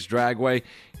Great Lakes Dragway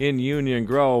in Union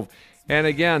Grove. And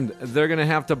again, they're going to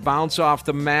have to bounce off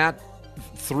the mat.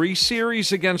 3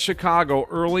 series against Chicago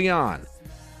early on.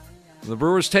 The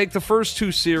Brewers take the first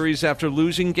 2 series after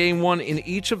losing Game 1 in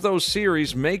each of those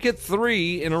series, make it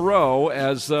 3 in a row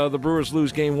as the Brewers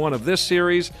lose Game 1 of this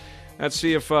series. Let's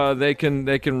see if they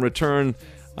can return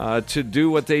to do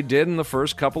what they did in the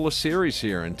first couple of series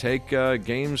here and take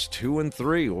Games 2 and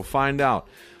 3. We'll find out.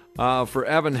 For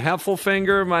Evan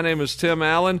Heffelfinger, my name is Tim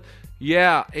Allen.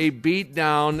 Yeah, a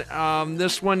beatdown.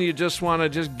 This one you just want to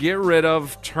just get rid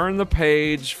of, turn the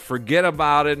page, forget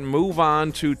about it, move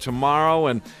on to tomorrow,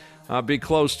 and be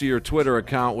close to your Twitter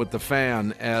account with the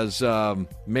Fan as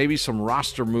maybe some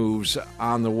roster moves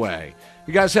on the way.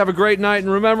 You guys have a great night,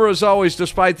 and remember, as always,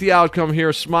 despite the outcome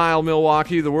here, smile,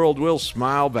 Milwaukee. The world will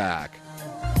smile back.